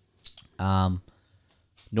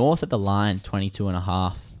 North at the line,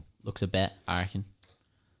 22.5. Looks a bet, I reckon.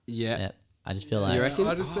 Yeah. Yeah. I just feel like. You reckon?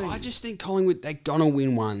 I just think- I just think Collingwood, they're gonna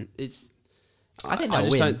win one. I think I they'll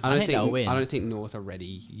just win. don't. I I don't think they'll think. win. I don't think North are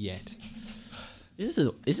ready yet. This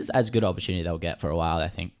is as good an opportunity they'll get for a while, I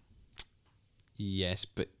think. Yes,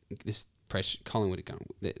 but this pressure, Collingwood are going.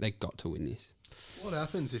 They got to win this. What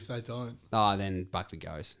happens if they don't? Oh, then Buckley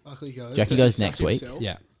goes. Buckley goes. Do you reckon Does he he goes sack next week? himself?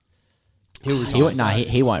 Yeah. He'll He retire. won't. No,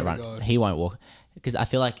 he won't Gotta run. go. He won't walk because I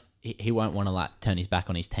feel like he won't want to like turn his back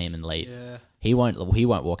on his team and leave. Yeah. He won't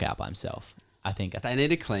walk out by himself. I think They that's, need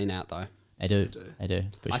to clean out though. they do. They do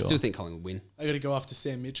for I sure. still think Collingwood win. They got to go after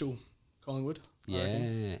Sam Mitchell, Collingwood. I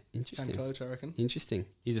reckon. Yeah, Can interesting. coach, I reckon. Interesting.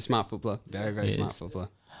 He's a smart footballer. Very, very He smart is. footballer.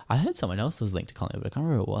 I heard someone else was linked to Collingwood, but I can't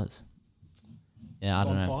remember who it was. Yeah, I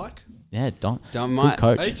don't Don know. Pike. Yeah, Don good might-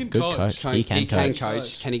 coach. He can good coach. He can coach.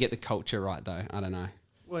 coach. Can he get the culture right though? I don't know.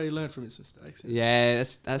 Well, he learned from his mistakes. Yeah,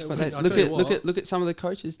 that's Yeah, what well, they I'll look tell you at. Look what. at look at some of the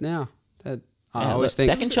coaches now. I Yeah, always look, think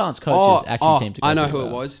second chance coaches actually seem to go I know pretty who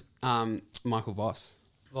it well. was. Michael Voss.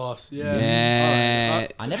 Voss, yeah. Yeah.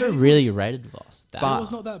 I never really rated Voss. He But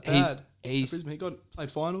was not that he's- bad. he's Brisbane, he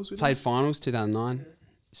played finals with Played him. finals 2009.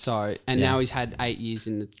 So and Yeah. now he's had 8 years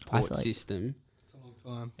in the I port feel like- system. It's a long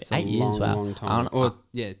time. It's a 8 years, long, wow. long I time. don't- Or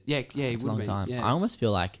he It's would a long be. time. Yeah. I almost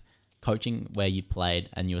feel like coaching where you played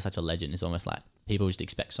and you were such a legend is almost like people just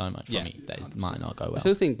expect so much Yeah. from you that it might not go I well.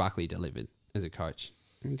 still think Buckley delivered as a coach.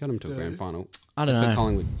 He got him to a Do. grand final. I don't for know.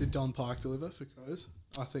 Collingwood. Did Don Pike deliver for Crows?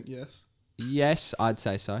 I think yes. Yes, I'd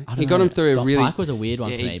say so. I don't He got know. him through a Doc really. Pike was a weird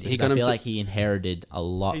one Yeah, for he- me he because got I him feel to- like he inherited a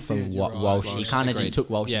lot He from did, you're right. Walsh. He Walsh, kind of agreed. just took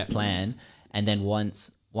Walsh's Yeah. plan, and then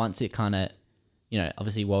once it kind of,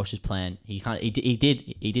 obviously Walsh's plan, he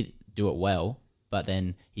did do it well, but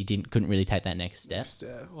then he couldn't really take that next step.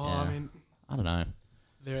 Well, Yeah. I mean, I don't know.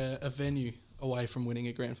 they're a venue away from winning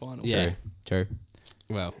a grand final. Yeah. True.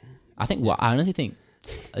 Well, I honestly think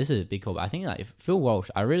this is a big call. But I think like if Phil Walsh,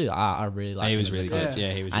 I really like. he him was as a really coach. good.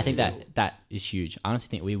 Yeah, he was. I really think good. that is huge. I honestly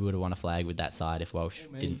think we would have won a flag with that side if Walsh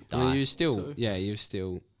Yeah, didn't I mean, die. you were still, too. you were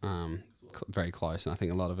still very close, and I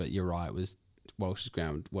think a lot of it, you're right, was Walsh's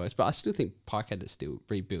ground worse. But I still think Pike had to still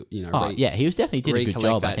rebuild. He He did a good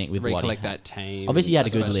job. I think with what he recollect had. that team. Obviously, he had a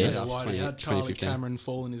good Especially list. after Why he had Charlie 2015. Cameron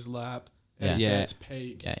fall in his lap. Yeah. Eddie Yeah. Betts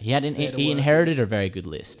peak. Yeah, There to he work inherited a very good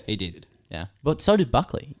list. He did. Yeah, but so did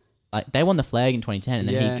Buckley. Like they won the flag in 2010, and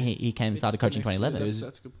then Yeah. he came and started coaching in Next year, 2011.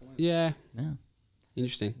 That's a good point. Yeah, Yeah,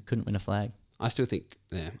 interesting. couldn't win a flag. I still think,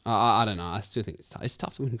 I don't know. I still think it's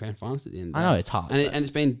tough to win grand finals at the end. Of the I know day. it's hard. and, but and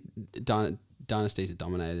it's been dynasties that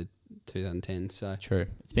dominated 2010. So true.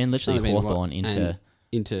 It's been literally only been what- Hawthorn into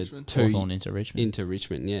into Richmond. Hawthorn into Richmond. into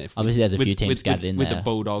Richmond. Yeah, Obviously, there's a with- few teams with- scattered in with there. the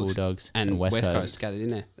Bulldogs, and West West Coast. Coast. Scattered in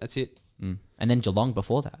there. That's it. And then Geelong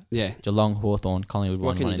before that. Yeah. Geelong, Hawthorn, Collingwood What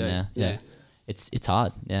won can one you in do? there. Yeah. It's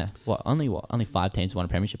hard. Yeah. Only 5 teams won a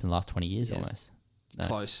premiership in the last 20 years Yes. almost. No.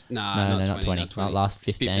 Close. No, Not 20. not 20. Last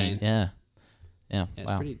 15. Yeah. Yeah,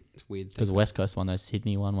 Wow. it's weird. Because West Coast won those.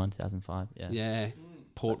 Sydney won one 2005. Yeah. Yeah.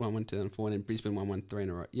 Port won 2004, and then Brisbane won 3 in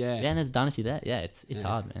a row. Yeah. Yeah, and there's dynasty there. Yeah, it's Yeah.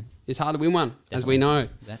 hard, man. It's hard to win one, as we know.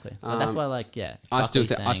 Exactly. But that's why, like, I still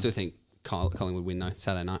Buckley's think Collingwood win though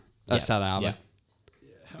Saturday night. Yeah. Saturday Yeah. Arbor. Yeah,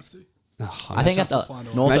 have to. Oh, I think at have the to find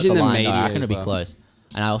a North way. at the Imagine the line, though, media I reckon as it'll be well. close.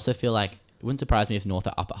 And I also feel like it wouldn't surprise me if North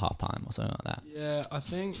are up at half time or something like that. Yeah, I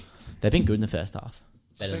think. They've been good in the first half.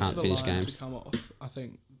 Better think Can't for than the finish line games. to come off, I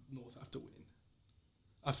think North have to win.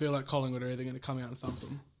 I feel like Collingwood are either going to come out and thump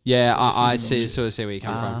them. Yeah, It's gonna I be see bullshit. sort of see where you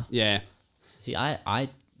come from. Yeah, See, I'm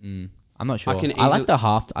not sure. can I like easily- the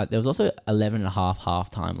half. There was also 11.5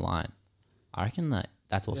 half-time line. I reckon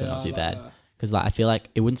that's also Yeah, not I too like bad. that. Because I feel like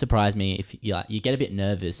it wouldn't surprise me if you get a bit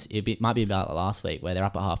nervous. Might be about last week where they're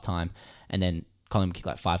up at half time and then Collingwood kick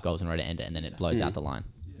like 5 goals in a row to end it and then it blows out the line.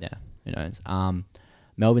 Yeah, who knows?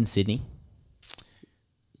 Melbourne, Sydney,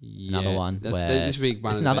 another one. That's, where this will be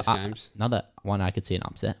one it's of the another, best games. Another one I could see an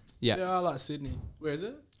upset. Yeah. Yeah, I like Sydney. Where is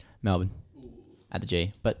it? Melbourne at the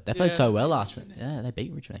G, but they played Yeah, so well beat last week. Richmond there. Yeah, they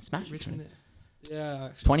beat Richmond. They smashed Richmond Richmond. there. Yeah,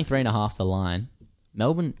 actually. 23.5 the line.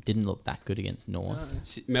 Melbourne didn't look that good against North.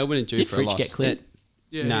 No. Melbourne are due Did for a Fridge loss. get cleared?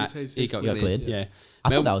 Yeah, Nah, he's he got got cleared. cleared. Yeah. I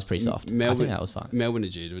thought that was pretty soft. I Melbourne, think that was fine. Melbourne are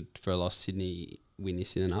due for a loss. Sydney win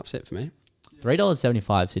this in an upset for me.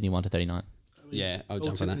 $3.75. Sydney 1-39. Yeah, I'll All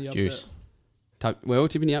jump on tipping that. the Juice. upset. We're all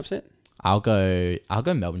tipping the upset. I'll go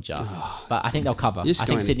Melbourne just, but I think they'll cover. You're just I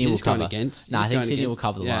think going- Sydney you're will just going cover. against- No, you're I just think going Sydney will against-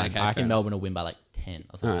 cover the yeah, line. okay, I reckon fair Melbourne will win by like 10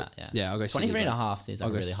 or something All like right. that. Yeah, I'll go Sydney 23.5 seems like I'll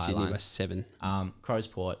a go really high Sydney line. by 7. Crows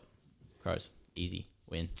Port. Crows. Easy.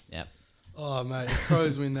 Win. Yep. Oh, mate, if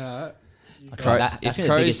Crows win that. Okay, Crows, that's if gonna be the biggest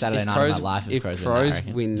Crows, Saturday if night of my Crows, life if if Crows win Crows that, I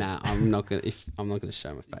reckon. win that, I'm not gonna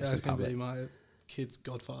show my face in That's going to public. be my kids'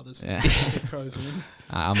 godfathers. Yeah. If Crows win.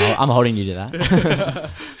 I'm holding you to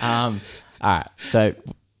that. All right. So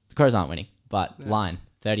the Crows aren't winning, but line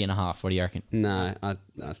 30.5. What do you reckon? No,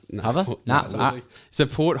 no. Cover? No, Nah, it's, ugly. it's a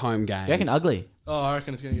Port home game. You reckon ugly? Oh, I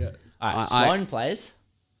reckon it's going to get. All right. I- Sloan plays.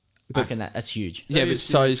 I reckon that's huge. Yeah, That but is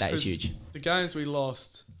so huge. That is Because huge. The games we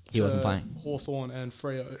lost. He wasn't playing. Hawthorn and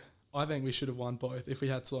Freo. I think we should have won both. If we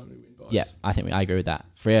had Sloan, we win both. Yeah, I agree with that.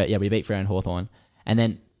 Freo, yeah, we beat Freo and Hawthorn. And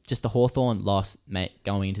then just the Hawthorn loss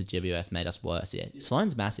going into the GWS made us worse. Yeah.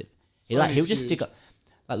 Sloan's massive. Sloan He'll is just huge. stick up.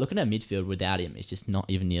 Like, looking at midfield without him, it's just not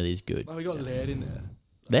even nearly as good. Oh, we got Laird in there. Laird?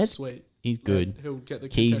 That's sweet. He's good. Laird, he'll get the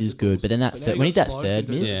Keys is contested good, balls. but then that now third- you we got need that Sloan third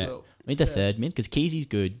can do it mid. as Yeah. well. We need the Yeah. third mid because Keezy's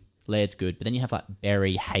good, Laird's good, but then you have like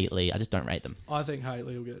Berry, Haitley. I just don't rate them. I think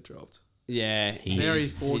Haitley will get dropped. Yeah, He's- Very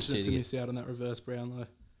he's fortunate to cheating it. miss out on that reverse Brownlow.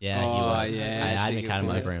 Yeah, Oh, he was. yeah, I actually, had good McAdam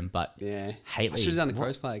point. over him, but Yeah, Haitley, I should have done the what-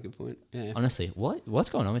 Crows play. Good point. Yeah. honestly, what's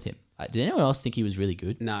going on with him? Did anyone else think he was really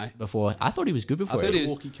good? No. Before I thought he was good before. thought he was-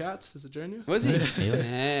 Walkie Cats as a junior. Was he?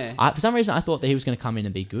 Yeah. Yeah. For some reason, I thought that he was going to come in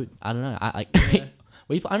and be good. I don't know. I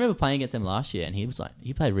remember playing against them last year, and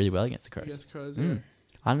he played really well against the Crows. Against Crows, Mm. yeah.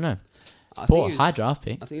 I don't know. I think Poor he was- high draft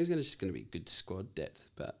pick. I think he was just going to be good squad depth,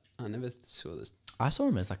 but I never saw this. I saw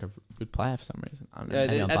him as like a good player for some reason. I don't know. Yeah,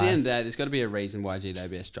 maybe at I'm the end of biased. the day, there's got to be a reason why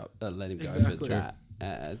GWS let him go for Exactly. that.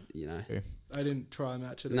 You know. True. They didn't try and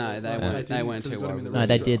match it. No, they weren't- they weren't too worried. No,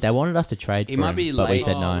 they did. They wanted us to trade It for might him, be but we late.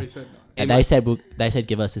 said no. We said no. And they said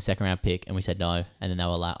give us a second round pick, and we said no. And then they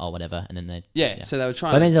were like, oh, whatever. And then they Yeah, so they were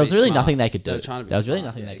trying But I to mean, there was be really smart. nothing they could They do. were trying to be There was really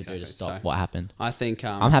smart. nothing Yeah, they could do to exactly. stop So what happened. I think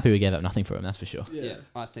I'm happy we gave up nothing for him. That's for sure. Yeah.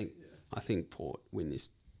 I think Port win this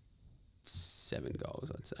 7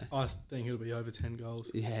 goals, I'd say. I think it'll be over 10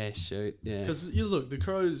 goals. Yeah, shoot. Yeah. Because you look, the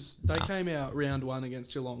Crows, they came out round 1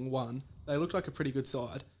 against Geelong, won. They looked like a pretty good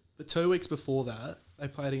side. But 2 weeks before that, they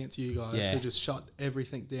played against you guys, Yeah. who just shut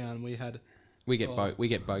everything down. We had We get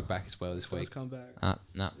Bogue back as well this Does week. come back.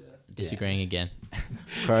 No, disagreeing again.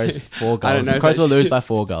 Crows 4 I don't goals. know if Crows that will lose should- by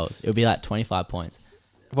 4 goals. It would be like 25 points.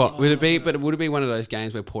 What would it be? But would it be one of those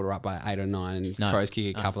games where Port are up by 8 or 9 and No. Crows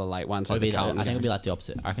kick a couple of late ones It'll like be the like, Carlton I think it'll game? be like the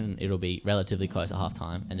opposite. I reckon it'll be relatively close at half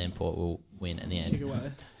time, and then Port will win in the Kick end.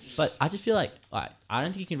 away. But I just feel like I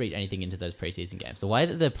don't think you can read anything into those preseason games. The way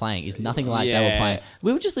that they're playing is nothing like they were Yeah. playing.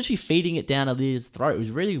 We were just literally feeding it down Alia's throat. It was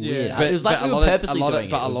really weird. But- It was like we were purposely doing it.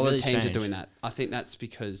 But It a was lot really of teams strange. are doing that. I think that's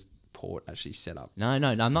because Port actually set up. No,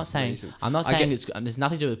 I'm not saying. Reason. I'm not I saying get- there's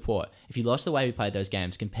nothing to do with Port. If you watch the way we played those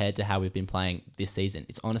games compared to how we've been playing this season,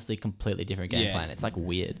 it's honestly a completely different game Yeah. plan. It's like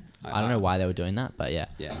weird. I- I don't know why they were doing that, but yeah.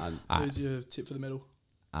 Yeah, Alright. Who's your tip for the medal?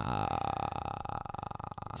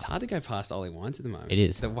 it's hard to go past Ollie Wines at the moment. It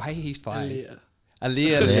is. The way he's playing. Aaliyah.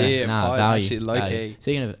 Aaliyah, Nah, oh, value. actually low value. key.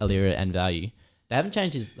 Speaking of Alira and value, they haven't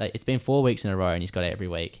changed his. Like, it's been 4 weeks in a row, and he's got it every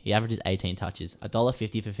week. He averages 18 touches,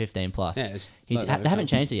 $1.50 for 15 plus. Yeah, it's He's, low they haven't overtime.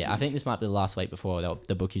 changed it yet. I think this might be the last week before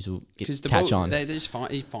the bookies will Because the catch ball, on. they just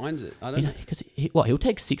he finds it. I don't know. Because he'll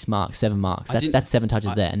take 6 marks, 7 marks. I didn't- That's 7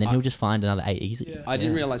 touches I- there, and then I- he'll just find another 8 easy. Yeah. I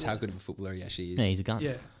didn't realize how good of a footballer he actually is. Yeah, he's a gun.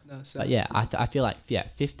 Yeah. No, so But yeah, I feel like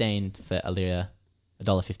 15 for Alira,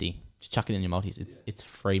 $1.50. Just chuck it in your multis. It's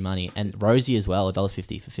free money, and Rosie as well,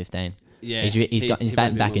 $1.50 for 15. Yeah, he's he batting might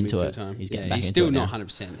be back more into midfield it. time. He's Yeah, getting back he's into still it not now.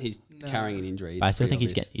 100%. He's No. carrying an injury. But I It's still pretty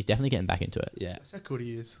think obvious. he's definitely getting back into it. Yeah, that's how good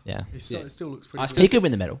he is. Yeah. It still looks pretty I good. still He could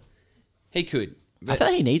win the medal. he could. I But feel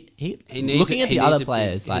like he needs looking a- at he the needs other a big-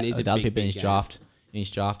 players, he like needs a the other big, people in big his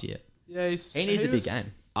game. draft year. Yeah, He needs a big was-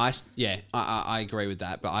 game. I agree with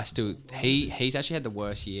that. But I still he's actually had the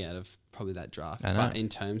worst year out of probably that draft. I know. But in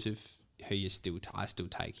terms of who you I still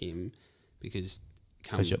take him because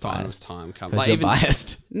come 'Cause you're finals biased. time, come 'Cause like you're even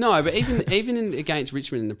biased. no, but even in against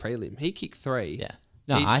Richmond in the prelim, he kicked 3. Yeah.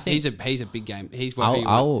 No, he's, I think he's a big game. He's where he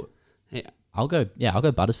I'll yeah. I'll go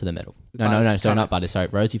Butters for the medal. No, Butters, sorry, come not on. Butters. Sorry,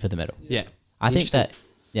 Rosie for the medal. Yeah. I think that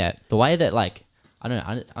the way that like I don't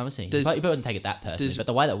know. I'm saying Does- you probably wouldn't take it that personally, does- but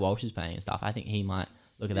the way that Walsh is playing and stuff, I think he might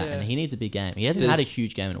look at that Yeah. and he needs a big game. He hasn't Does- had a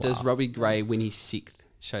huge game in a while. Does Robbie Gray win his 6th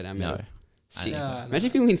showdown medal? No. Sixth. Yeah, Imagine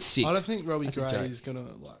if he wins 6. I don't think Robbie That's a Gray joke. is gonna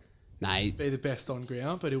Nah, be the best on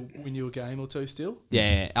ground, but he'll win you a game or two still.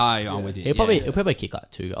 I'm with you. He'll yeah. probably kick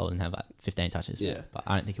like 2 goals and have like 15 touches. Yeah. But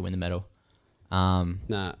I don't think he'll win the medal. Nah,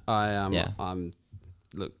 Yeah.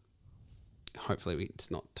 Look, hopefully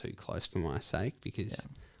it's not too close for my sake because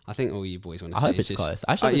I think all you boys want to I see hope is it's just close.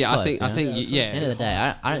 I hope it's yeah, close, I you know? think Yeah, you- so yeah. At the end of the day, I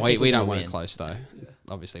don't think we we're don't gonna want win. it close though.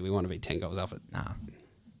 Obviously, we want to be 10 goals off it. Nah.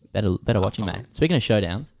 Better watching, time. mate. Speaking of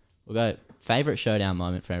showdowns, we'll go favourite showdown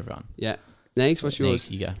moment for everyone. Yeah. Next, what's yours?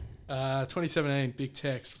 Next, you go. 2017, Big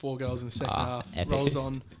Tex, 4 goals in the second half. Epic. Rolls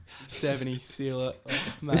on 70, seal it. Oh,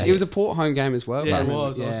 mate. It was a Port home game as well. Yeah, I it remember.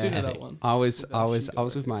 was. I was sitting at Epic. that one. I was That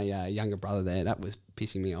with my younger brother there. That was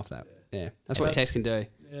pissing me off. That that's what Epic. Tex can do.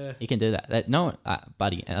 Yeah. He can do that. No,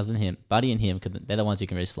 Buddy, other than him, Buddy and him, they're the ones who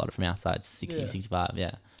can really slot it from outside 60, Yeah. 65.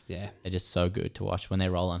 Yeah. Yeah. They're just so good to watch when they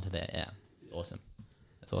roll onto there. Yeah. It's awesome.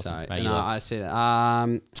 That's awesome. So Mate, and you I see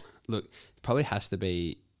that. Look, it probably has to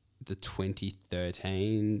be the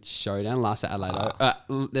 2013 showdown last at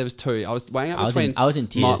Adelaide. There was 2. I was weighing up I was between. in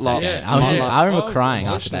tears. that Lot- game. yeah, I remember I was crying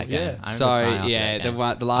after emotional, that game. yeah. I remember So crying after yeah, that the game.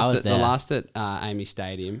 one, the I was last there. at Amy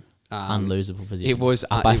Stadium. Unlosable position. It was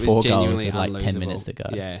Up by it was 4 goals genuinely with like 10 unlosable. minutes to go.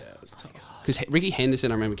 Yeah, It was tough. because Ricky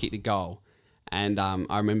Henderson, I remember kicked a goal, and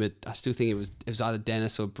I remember I still think it was either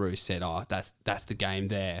Dennis or Bruce said, "Oh, that's the game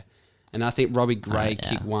there," and I think Robbie Gray yeah.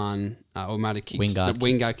 kicked one, or might have kicked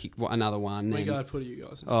Wingard kicked another one. and- Wingard put you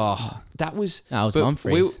guys in. Oh, that was. No, it was but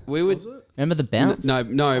Mumfries. We would. Was it? Remember the bounce? No,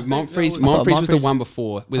 Mumfries. was- Mumfries was the Mumfries- one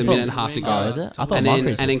before with I a thought- minute and a half to go. Oh, is it? I thought and then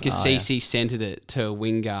Mumfries was- Cassisi centered it to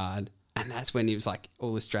Wingard, and that's when he was like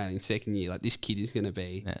all Australian second year. Like this kid is going to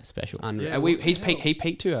be Yeah, special. unreal. Yeah, And what the he hell?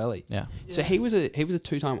 peaked too early. Yeah. So he was a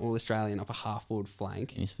 2-time All Australian off a half forward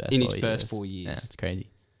flank In his first 4 years. years. Yeah, it's crazy.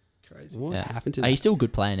 Crazy. What Yeah. happened to He's that? still a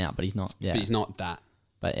good player now, but he's not. Yeah. But he's not that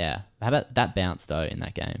But yeah, how about that bounce though in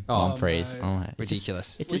that game? Oh, Mumfries. mate. Oh, it's just-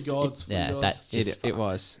 ridiculous. It Footy just, gods, it, footy yeah, gods. that's just It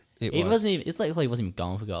was. It It was. wasn't even. It's like he wasn't even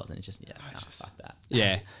going for goals, and it's just fuck that.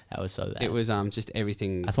 Yeah. That was so bad. It was just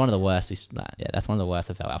everything. That's one of the worst. That's one of the worst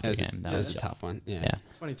I felt after That the was, game. that was a tough one. Yeah. Yeah.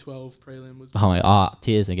 2012 prelim was. Oh my! Oh,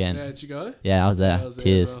 tears again. Yeah, did you go? Yeah, I was there. I was there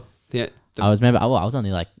Tears. as well. Yeah. I was remember. I was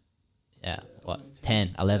only like,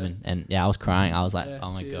 10, 11, and I was crying. I was like, Yeah,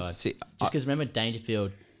 oh my tears. god. See, Just because remember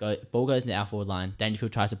Dangerfield, ball goes into our forward line.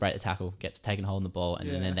 Dangerfield tries to break the tackle, gets taken hold on the ball, and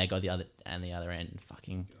then they go the other end. And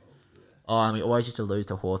fucking. Oh, and we always used to lose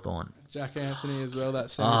to Hawthorn. Jack Anthony as well.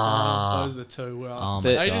 That semi-final. Those are the two. Where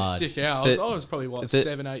they just stick out. I was probably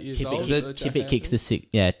 7, 8 years old. Tippett kicks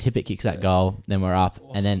Tippett kicks that goal. Then we're up,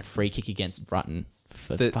 and then free kick against Brutton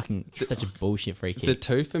for such a bullshit free kick. The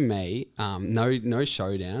two for me, no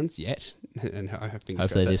showdowns yet, and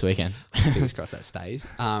Hopefully this weekend. Fingers crossed that stays.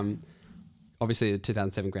 Obviously the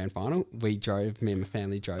 2007 grand final, me and my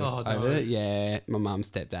family drove over it. Yeah, my mum,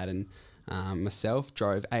 stepdad, and myself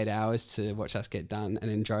drove 8 hours to watch us get done, and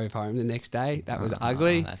then drove home the next day. That was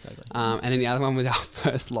ugly. That's ugly. And then the other one was our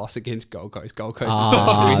first loss against Gold Coast. Gold Coast.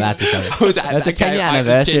 That's a I was at That's that a 10-year game.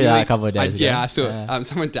 anniversary a couple of days ago. Yeah, I saw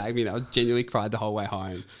someone tagged me, and I genuinely cried the whole way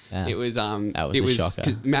home. Yeah. It was that was a shocker.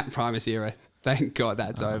 because Matt Primus era. Thank God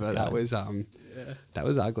that's over. God. That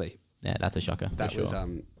was ugly. Yeah, that's a shocker. That for was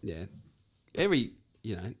sure. every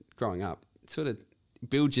growing up sort of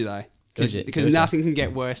builds you though, Builds because you. nothing can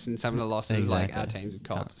get worse than some of the losses like Exactly. our teams have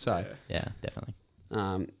copped. So Yeah, definitely.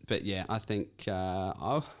 but yeah, I think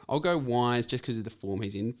I'll go Wines just because of the form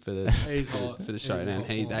he's in for the He's hot. for the He's showdown.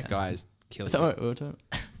 hot. That guy's killing. Is that what we were talking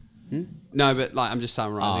about? No, but like I'm just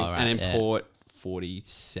summarising, Oh, right, and then yeah. Port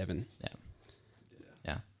 47. Yeah.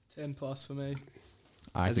 10 plus for me.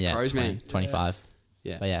 All right, As a Crows man. 25.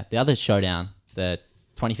 Yeah. But yeah, the other showdown, the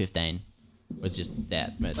 2015, was just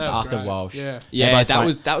that. That was After great. Walsh. Yeah. Yeah, both that run-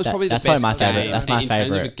 was probably that's the best probably my favorite. game That's my in terms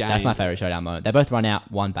of a favorite. That's game. my favorite showdown moment. They both run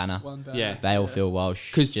out one banner. One back. Yeah. They all feel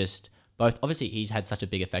Walsh. 'Cause- Just both. Obviously, he's had such a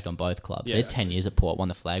big effect on both clubs. Yeah. They had 10 years at Port, won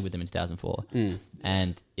the flag with them in 2004,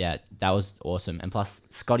 and yeah, that was awesome. And plus,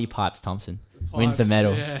 Scotty Pipes Thompson wins the Pipes,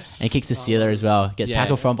 medal, yes. and he kicks the sealer as well. Gets Yeah.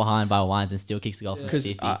 tackled from behind by Wines and still kicks the goal from Because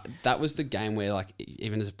 50. that was the game where, like,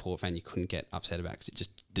 even as a Port fan, you couldn't get upset about because it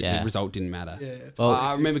just the result didn't matter. Yeah. Well,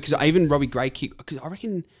 I remember because even Robbie Gray kicked. Because I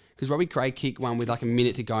reckon Robbie Gray kicked one with like a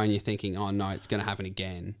minute to go, and you're thinking, oh no, it's going to happen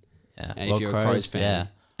again. Yeah. If you're a Crows fan. Yeah.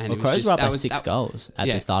 And Well, it was Crows just- were up that by was- 6 that- goals at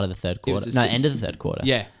yeah. the start of the third It was quarter. a No, si- end of the third quarter.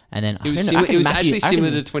 Yeah. And then It was actually similar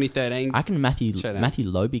to 2013. I reckon Matthew Showdown.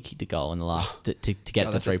 Loby kicked a goal in the last to get God,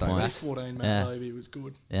 the that's a 3 throwback. points. 14, Matt Yeah. Lobey was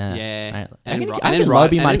good. Yeah. Yeah. I And reckon and then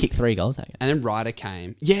Loby might and have kicked 3 goals that game. And then Ryder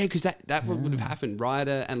came. Yeah, because that would have happened.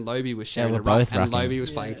 Ryder and Loby were sharing we're a ruck, both and rucking. Loby was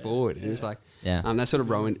playing forward. And it was like, Yeah. that sort of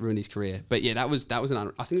ruined his career. But yeah, that was I think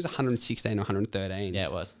it was 116 or 113. Yeah,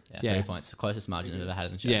 it was. Yeah, Yeah. 3 points. The closest margin I've ever had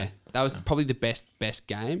in the show. Yeah, that was probably the best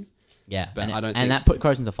game. Yeah. But and I don't and think- that put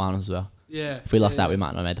Crows into the finals as well. Yeah. If we lost yeah, that, we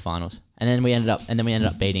might not have made the finals. And then we ended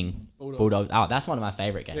up beating Bulldogs. Oh, that's one of my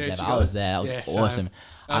favorite games Yeah, ever. did you I go? was there. That was Yeah, same. awesome.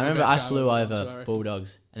 That was I the remember best I game flew I've gone to, I over reckon.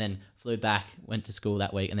 Bulldogs and then flew back, went to school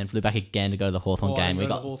that week, and then flew back again to go to the Hawthorn Oh, I game. We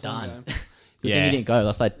remember got the Hawthorn done. game. Good Yeah. thing you didn't go.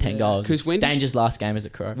 Lost by 10 goals. 'Cause when did Danger's last game as a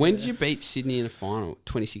Crow. When did you beat Sydney in a final?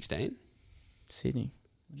 2016. Sydney.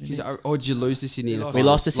 Or did you lose to Sydney in a We final? We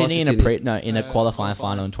lost to Sydney in a Yeah, qualifying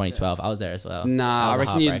final in qualifying, 2012. I was there as well. Nah, I That was a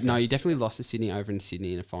reckon you heartbreaker. definitely lost to Sydney over in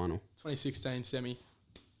Sydney in a final. 2016 semi.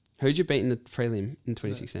 Who'd you beat in the prelim in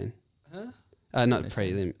 2016? Huh? Not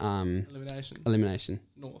prelim. Elimination. Elimination.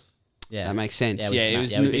 North. Yeah, That makes sense. Yeah, we Yeah, it sma-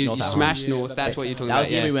 was. yeah, we beat You North that one. smashed Yeah, North. that That's beat what you're them. talking that about. was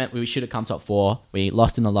the year Yeah. we should have come top 4. We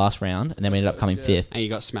lost in the last round, and then we ended up coming Yeah. 5th. And you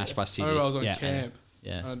got smashed by I Sydney. remember I was on Yeah. camp.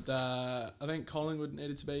 Yeah, And I think Collingwood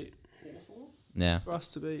needed to beat Hawthorn yeah. for us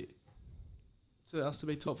to be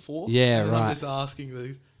top 4. Yeah, and right. I'm just asking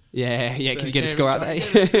the Yeah. Could you get a camp score out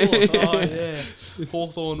staff, there? "Get a score." Oh yeah,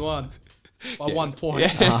 Hawthorn won by 1 point.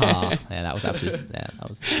 Yeah, that was absolutely that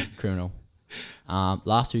was criminal.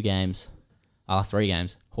 Last 3 games,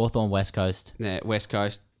 Hawthorn, West Coast. Yeah, West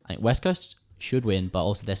Coast. I think West Coast should win, but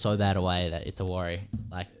also they're so bad away that it's a worry.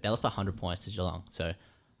 Like they lost by 100 points to Geelong, so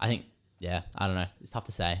I think I don't know. It's tough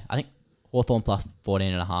to say. I think Hawthorn plus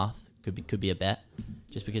 14.5 could be a bet,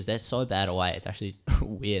 just because they're so bad away. It's actually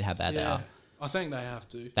weird how bad they Yeah, are. I think they have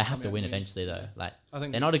to. They have come to out win and eventually, though. Like I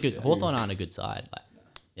think they're not a this- good. yeah. Hawthorn aren't a good side. Like,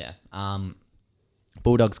 yeah.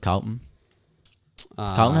 Bulldogs, Carlton.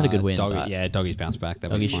 Carlton had a good win, but Doggies bounced back.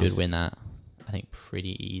 That Doggies was should win that. I think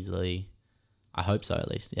pretty easily. I hope so, at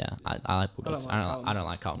least. Yeah, I like Bulldogs. like Carlton. I don't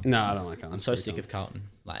like Carlton. No, I don't like Carlton. I'm so sick of Carlton.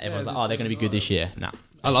 Like everyone's like, there's oh, they're going to be good this year. No,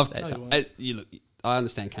 I love. No, you won't. You look. I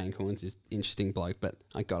understand Kane Corns is interesting bloke, but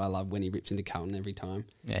I love when he rips into Carlton every time.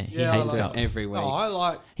 Yeah, he Yeah, I hates like Carlton. Every week. No, I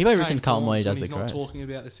like. He probably Kane rips Carlton more than he Corns does when the he's not Crows. talking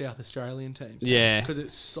about the South Australian teams. Yeah. because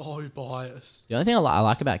it's so biased. The only thing I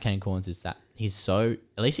like about Kane Corns is that he's so,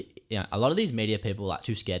 at least, a lot of these media people are like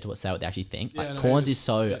too scared to say what they actually think. Yeah, Like no, Corns he is just-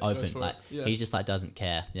 so yeah, goes open. for Like it. Yeah. he just like doesn't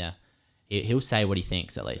care. Yeah, he'll say what he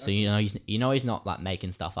thinks at least. So he's not like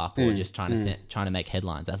making stuff up or just trying to make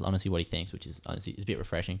headlines. That's honestly what he thinks, which is honestly it's a bit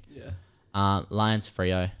refreshing. Yeah. Lions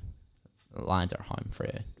Freo. Lions are at home.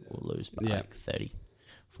 Freo will lose by like 30,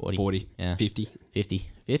 40, yeah, 50, 50,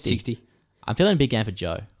 60. I'm feeling a big game for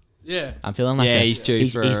Joe. Yeah. I'm feeling like Yeah, he's due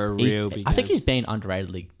for a real big I think game. he's been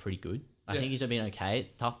underratedly pretty good. I Yeah. think he's been okay.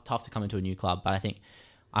 It's tough to come into a new club, but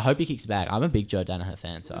I hope he kicks back. I'm a big Joe Danaher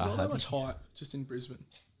fan, so There's I not that hope much hype just in Brisbane.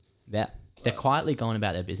 they're quietly going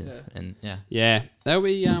about their business. Yeah. And Yeah, they'll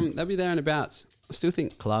be there and abouts. I still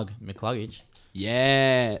think. McCluggage.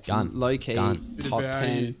 Yeah, Gun. low key, Gun. Bit top of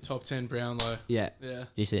value, 10. top 10 Brownlow. Yeah, Yeah.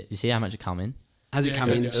 Do you see how much it come in? has Yeah, it come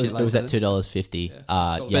good, in? good. It was at $2.50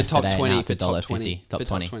 Yeah. For yesterday. top 20, Now for it's top $1.50. 20, Top for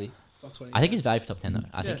 20. top 20. Top 20. I think he's valued for top 10 though.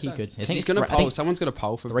 I Yeah, think he's same. good. I think He's it's got a I poll. think Someone's got a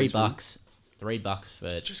poll for Brisbane. $3. $3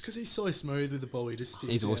 for. Just because he's so smooth with the ball, he just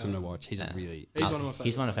sticks He's awesome out. to watch. He's Yeah. a really. He's one of my favourite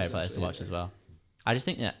He's one of my favorite players to watch as well. I just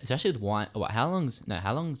think that, especially with wine. How long's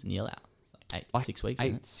Neil out? Like 6 weeks.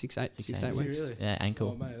 isn't it? 6, 8 6, weeks. Is he really? Yeah,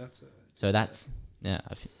 ankle. Oh, mate, that's So that's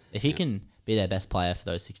if he can be their best player for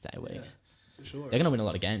those 6 to 8 weeks, yeah, for sure. they're gonna win a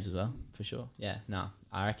lot of games as well, for sure. Yeah, no,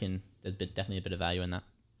 I reckon there's definitely a bit of value in that.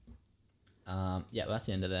 Well, that's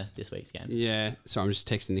the end of this week's game. Yeah, so I'm just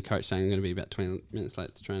texting the coach saying I'm going to be about 20 minutes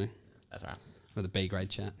late to training That's all right. for the B grade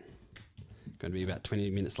chat. Going to be about 20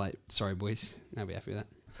 minutes late. Sorry, boys. I'll be happy with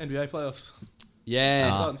that. NBA playoffs. Yeah.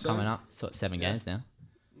 Starting soon. Coming up, so 7 Yeah. games now.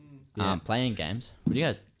 Yeah. Playing games. What are you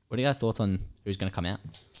guys thoughts on who's gonna come out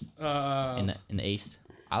in the East?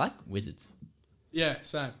 I like Wizards. Yeah,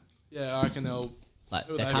 same. Yeah, I reckon they'll. Like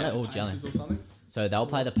who are they're they kind of again? all Pacers gelling. or something. So they'll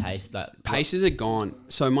play the pace. Pacers are gone.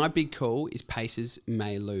 So my big call is Pacers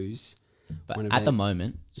may lose. But one of at them. the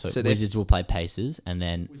moment, so So they're- Wizards will play Pacers, and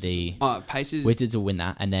then the Pacers. Wizards will win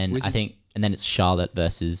that, and then I Wizards- think, and then it's Charlotte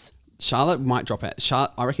versus Charlotte might drop out.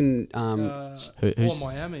 I reckon. who's or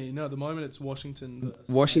Miami. No, at the moment it's Washington versus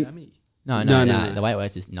Washington- Miami. no. The way it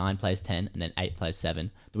works is 9 plays 10, and then 8 plays 7.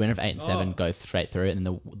 The winner of 8 and 7 Oh. go straight through, and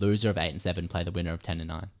then the loser of 8 and 7 play the winner of 10 and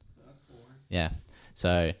 9. Yeah,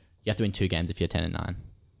 so you have to win 2 games if you're 10 and 9.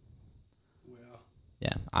 Wow.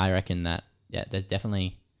 Yeah, I reckon that. Yeah, there's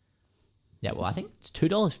definitely. Yeah, well, I think it's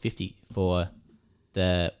 $2.50 for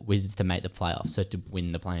the Wizards to make the playoffs, so to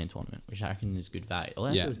win the play-in tournament, which I reckon is good value. All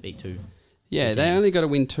they have to do is beat 2. Yeah, they teams. only got to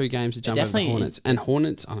win 2 games to jump over the definitely- Hornets. And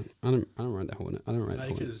Hornets, I don't rate the Hornet. I don't rate the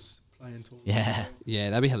Hornets. Lakers playing tournament. Yeah, Yeah,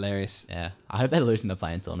 that'd be hilarious. yeah. I hope they lose in the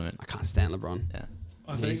play-in tournament. I can't stand LeBron. Yeah,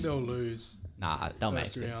 I think they'll lose nah, they'll make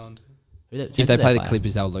first it. round. If they play the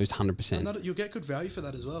Clippers, they'll lose 100%. You'll get good value for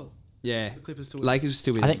that as well. Yeah. The Clippers to win. Lakers will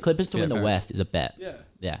still be. I think Clippers to win the favorites. West is a bet. Yeah.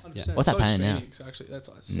 Yeah. 100%. What's that So is paying now? Phoenix, actually. That's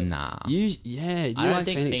like 7. Nah. You don't like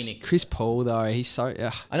think Phoenix. Phoenix- Chris Paul though, he's so.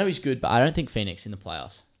 I know he's good, but I don't think Phoenix in the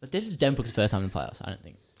playoffs. But this is Devin Booker's first time in the playoffs. I don't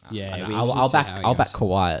think. Yeah, I don't we know. should I'll see back. how he I'll back goes.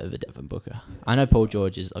 Kawhi over Devin Booker. I know Paul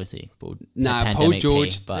George is obviously Paul pandemic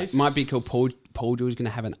George peak, but might be cool. Paul George is going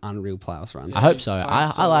to have an unreal playoffs run. Yeah. I hope he's so. playing I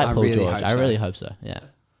so like well. Paul I really George. hope I so. really hope so. Yeah.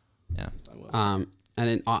 Yeah. And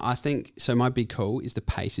then I think so. My big call is the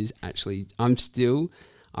Pacers. Actually,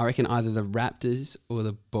 I reckon either the Raptors or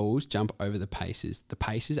the Bulls jump over the Pacers. The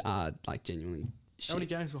Pacers are like genuinely. How many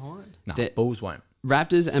shit. games behind? No, They're- Bulls won't.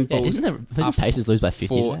 Raptors and Yeah, Bulls didn't the are Pacers lose by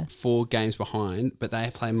 50 today? 4 games behind, but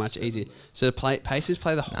they play much easier. So the Pacers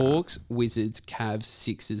play the Hawks, Wizards, Cavs,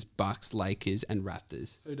 Sixers, Bucks, Lakers, and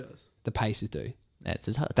Raptors. Who does? The Pacers do. Yeah, it's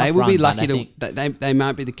a tough They will run, be but lucky I to. think- They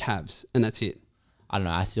might be the Cavs, and that's it. I don't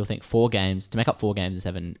know. I still think 4 games to make up 4 games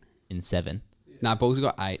in 7. Nah, Bulls have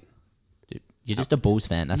got 8. Dude, you're just a Bulls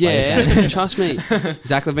fan. That's why you're saying Yeah, that. trust me.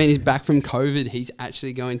 Zach Levine is back from COVID. He's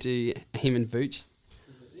actually going to him and Vooch.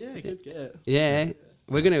 Yeah, good get. Yeah.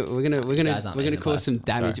 We're gonna guys aren't making the cause some playoffs.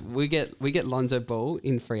 damage. Sorry. We get Lonzo Ball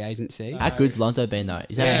in free agency. How good's Lonzo been though?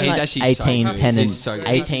 He's Yeah, averaging he's like actually so 18, good. 10 and He's so good.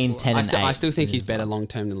 18, 10 and 8. I still think he's better long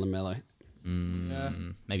term than LaMelo. Yeah.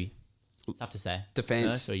 Maybe. It's tough to say. Defense,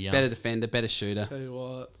 No, so young. better defender, better shooter. Tell you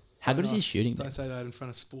what. How good is Don't his shooting, Don't mate? say that in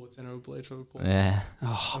front of Sports Center or Bleacher Report. Yeah.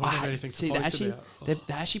 Oh, I wouldn't have anything to see, post actually, about.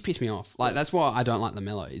 they actually piss me off. Like that's why I don't like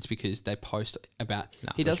LaMelo. It's because they post about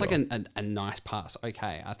Nah, he for does like sure. a nice pass.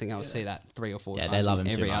 Okay, I think I'll see that 3 or 4 Yeah, times they love him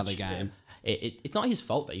in too every much. other game. It's not his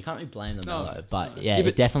fault though. You can't really blame LaMelo. No, but no. yeah, Yeah, but-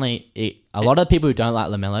 it definitely. A lot of people who don't like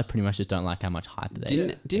LaMelo pretty much just don't like how much hype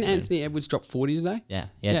they. Didn't Anthony Edwards drop 40 today? Yeah.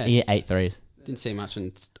 Yeah. He had 8 threes. Didn't see much.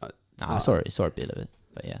 And Nah, I saw a bit of it,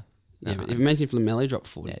 but yeah. Yeah, but imagine if Lamello dropped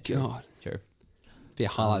 40. Yeah, true. God, True. be a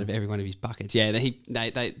highlight of every one of his buckets. Yeah,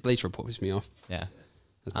 they Bleacher Report pissed me off. Yeah.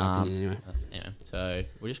 That's my opinion anyway. Anyway, so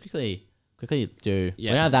we'll just quickly do.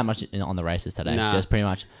 Yeah. We don't have that much on the races today. Nah. Just pretty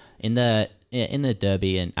much in the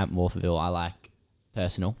Derby and at Morphettville. I like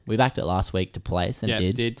personal. We backed it last week to place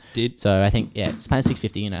and did. So I think it's paying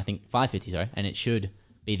 650 and I think 550. Sorry, and it should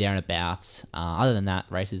be there and abouts. Other than that,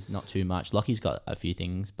 races not too much. Locky's got a few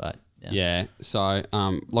things, but yeah. So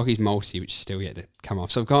Locky's multi, which is still yet to come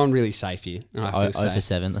off. So I've gone really safe here. I have to say. 0 for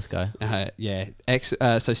 7. Let's go. Yeah.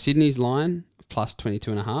 So Sydney's line plus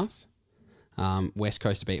 22.5. West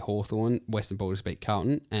Coast to beat Hawthorn, Western Bulldogs to beat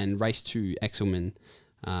Carlton, and race 2 Exelman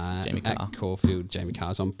Jamie Carr. at Caulfield. Jamie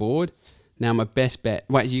Carr's on board. Now my best bet.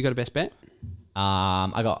 Wait, you got a best bet?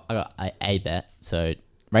 I got a bet. So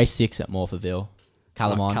race 6 at Morphettville.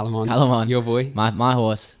 Calamon, your boy. My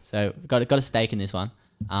horse. So got a stake in this one.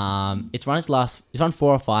 It's run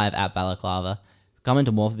 4 or 5 at Balaclava. Coming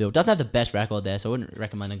to Morphettville. Doesn't have the best record there, so I wouldn't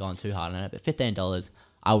recommend going too hard on it. But $15,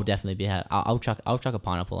 I will definitely be. I'll chuck a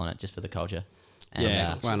pineapple on it just for the culture.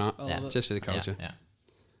 And, why not? Yeah. Just for the culture.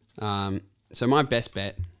 Yeah. So my best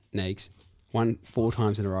bet, Negs, won 4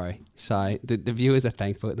 times in a row. So the viewers are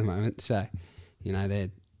thankful at the moment. So, they're,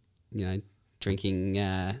 drinking.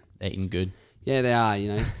 They're eating good. Yeah, they are.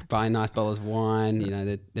 Buying nice bottles of wine.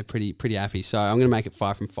 They're pretty happy. So I'm going to make it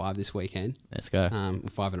 5 from 5 this weekend. Let's go.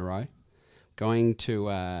 5 in a row. Going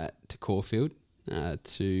to Caulfield,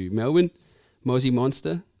 to Melbourne, Mozzie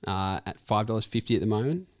Monster at $5.50 at the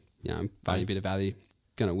moment. Value, a bit of value.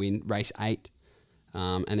 Going to win race 8.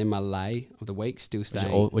 And then my lay of the week still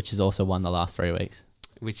staying. Which has also won the last 3 weeks.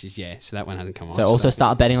 Which is, so that one hasn't come off. So also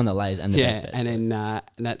start betting on the lays and the best bet. And then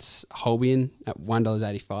that's Holbein at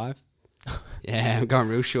 $1.85. Yeah, I'm going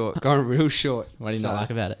real short. What do you not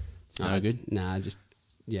like about it? It's no good? Nah, just,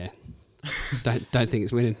 don't think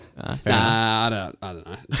it's winning. Fair enough. I don't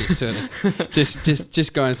know. Just sort of,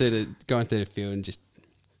 just going through the field and just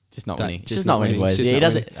not winning. Just not winning, boys. Yeah, he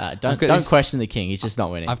doesn't. Don't question the king. He's just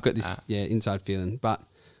not winning. I've got this inside feeling, but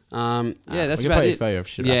that's about it.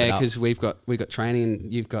 Yeah, because we've got training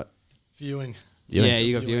and you've got Viewing. Yeah,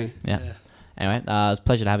 you got viewing. Yeah. Anyway, it's a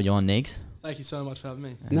pleasure to have you on, Niggs. Thank you so much for having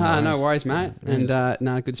me. No worries, mate. And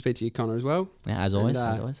good to speak to you, Connor, as well. Yeah, as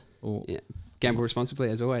always. Gamble responsibly,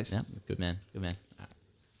 as always. Yeah, good man.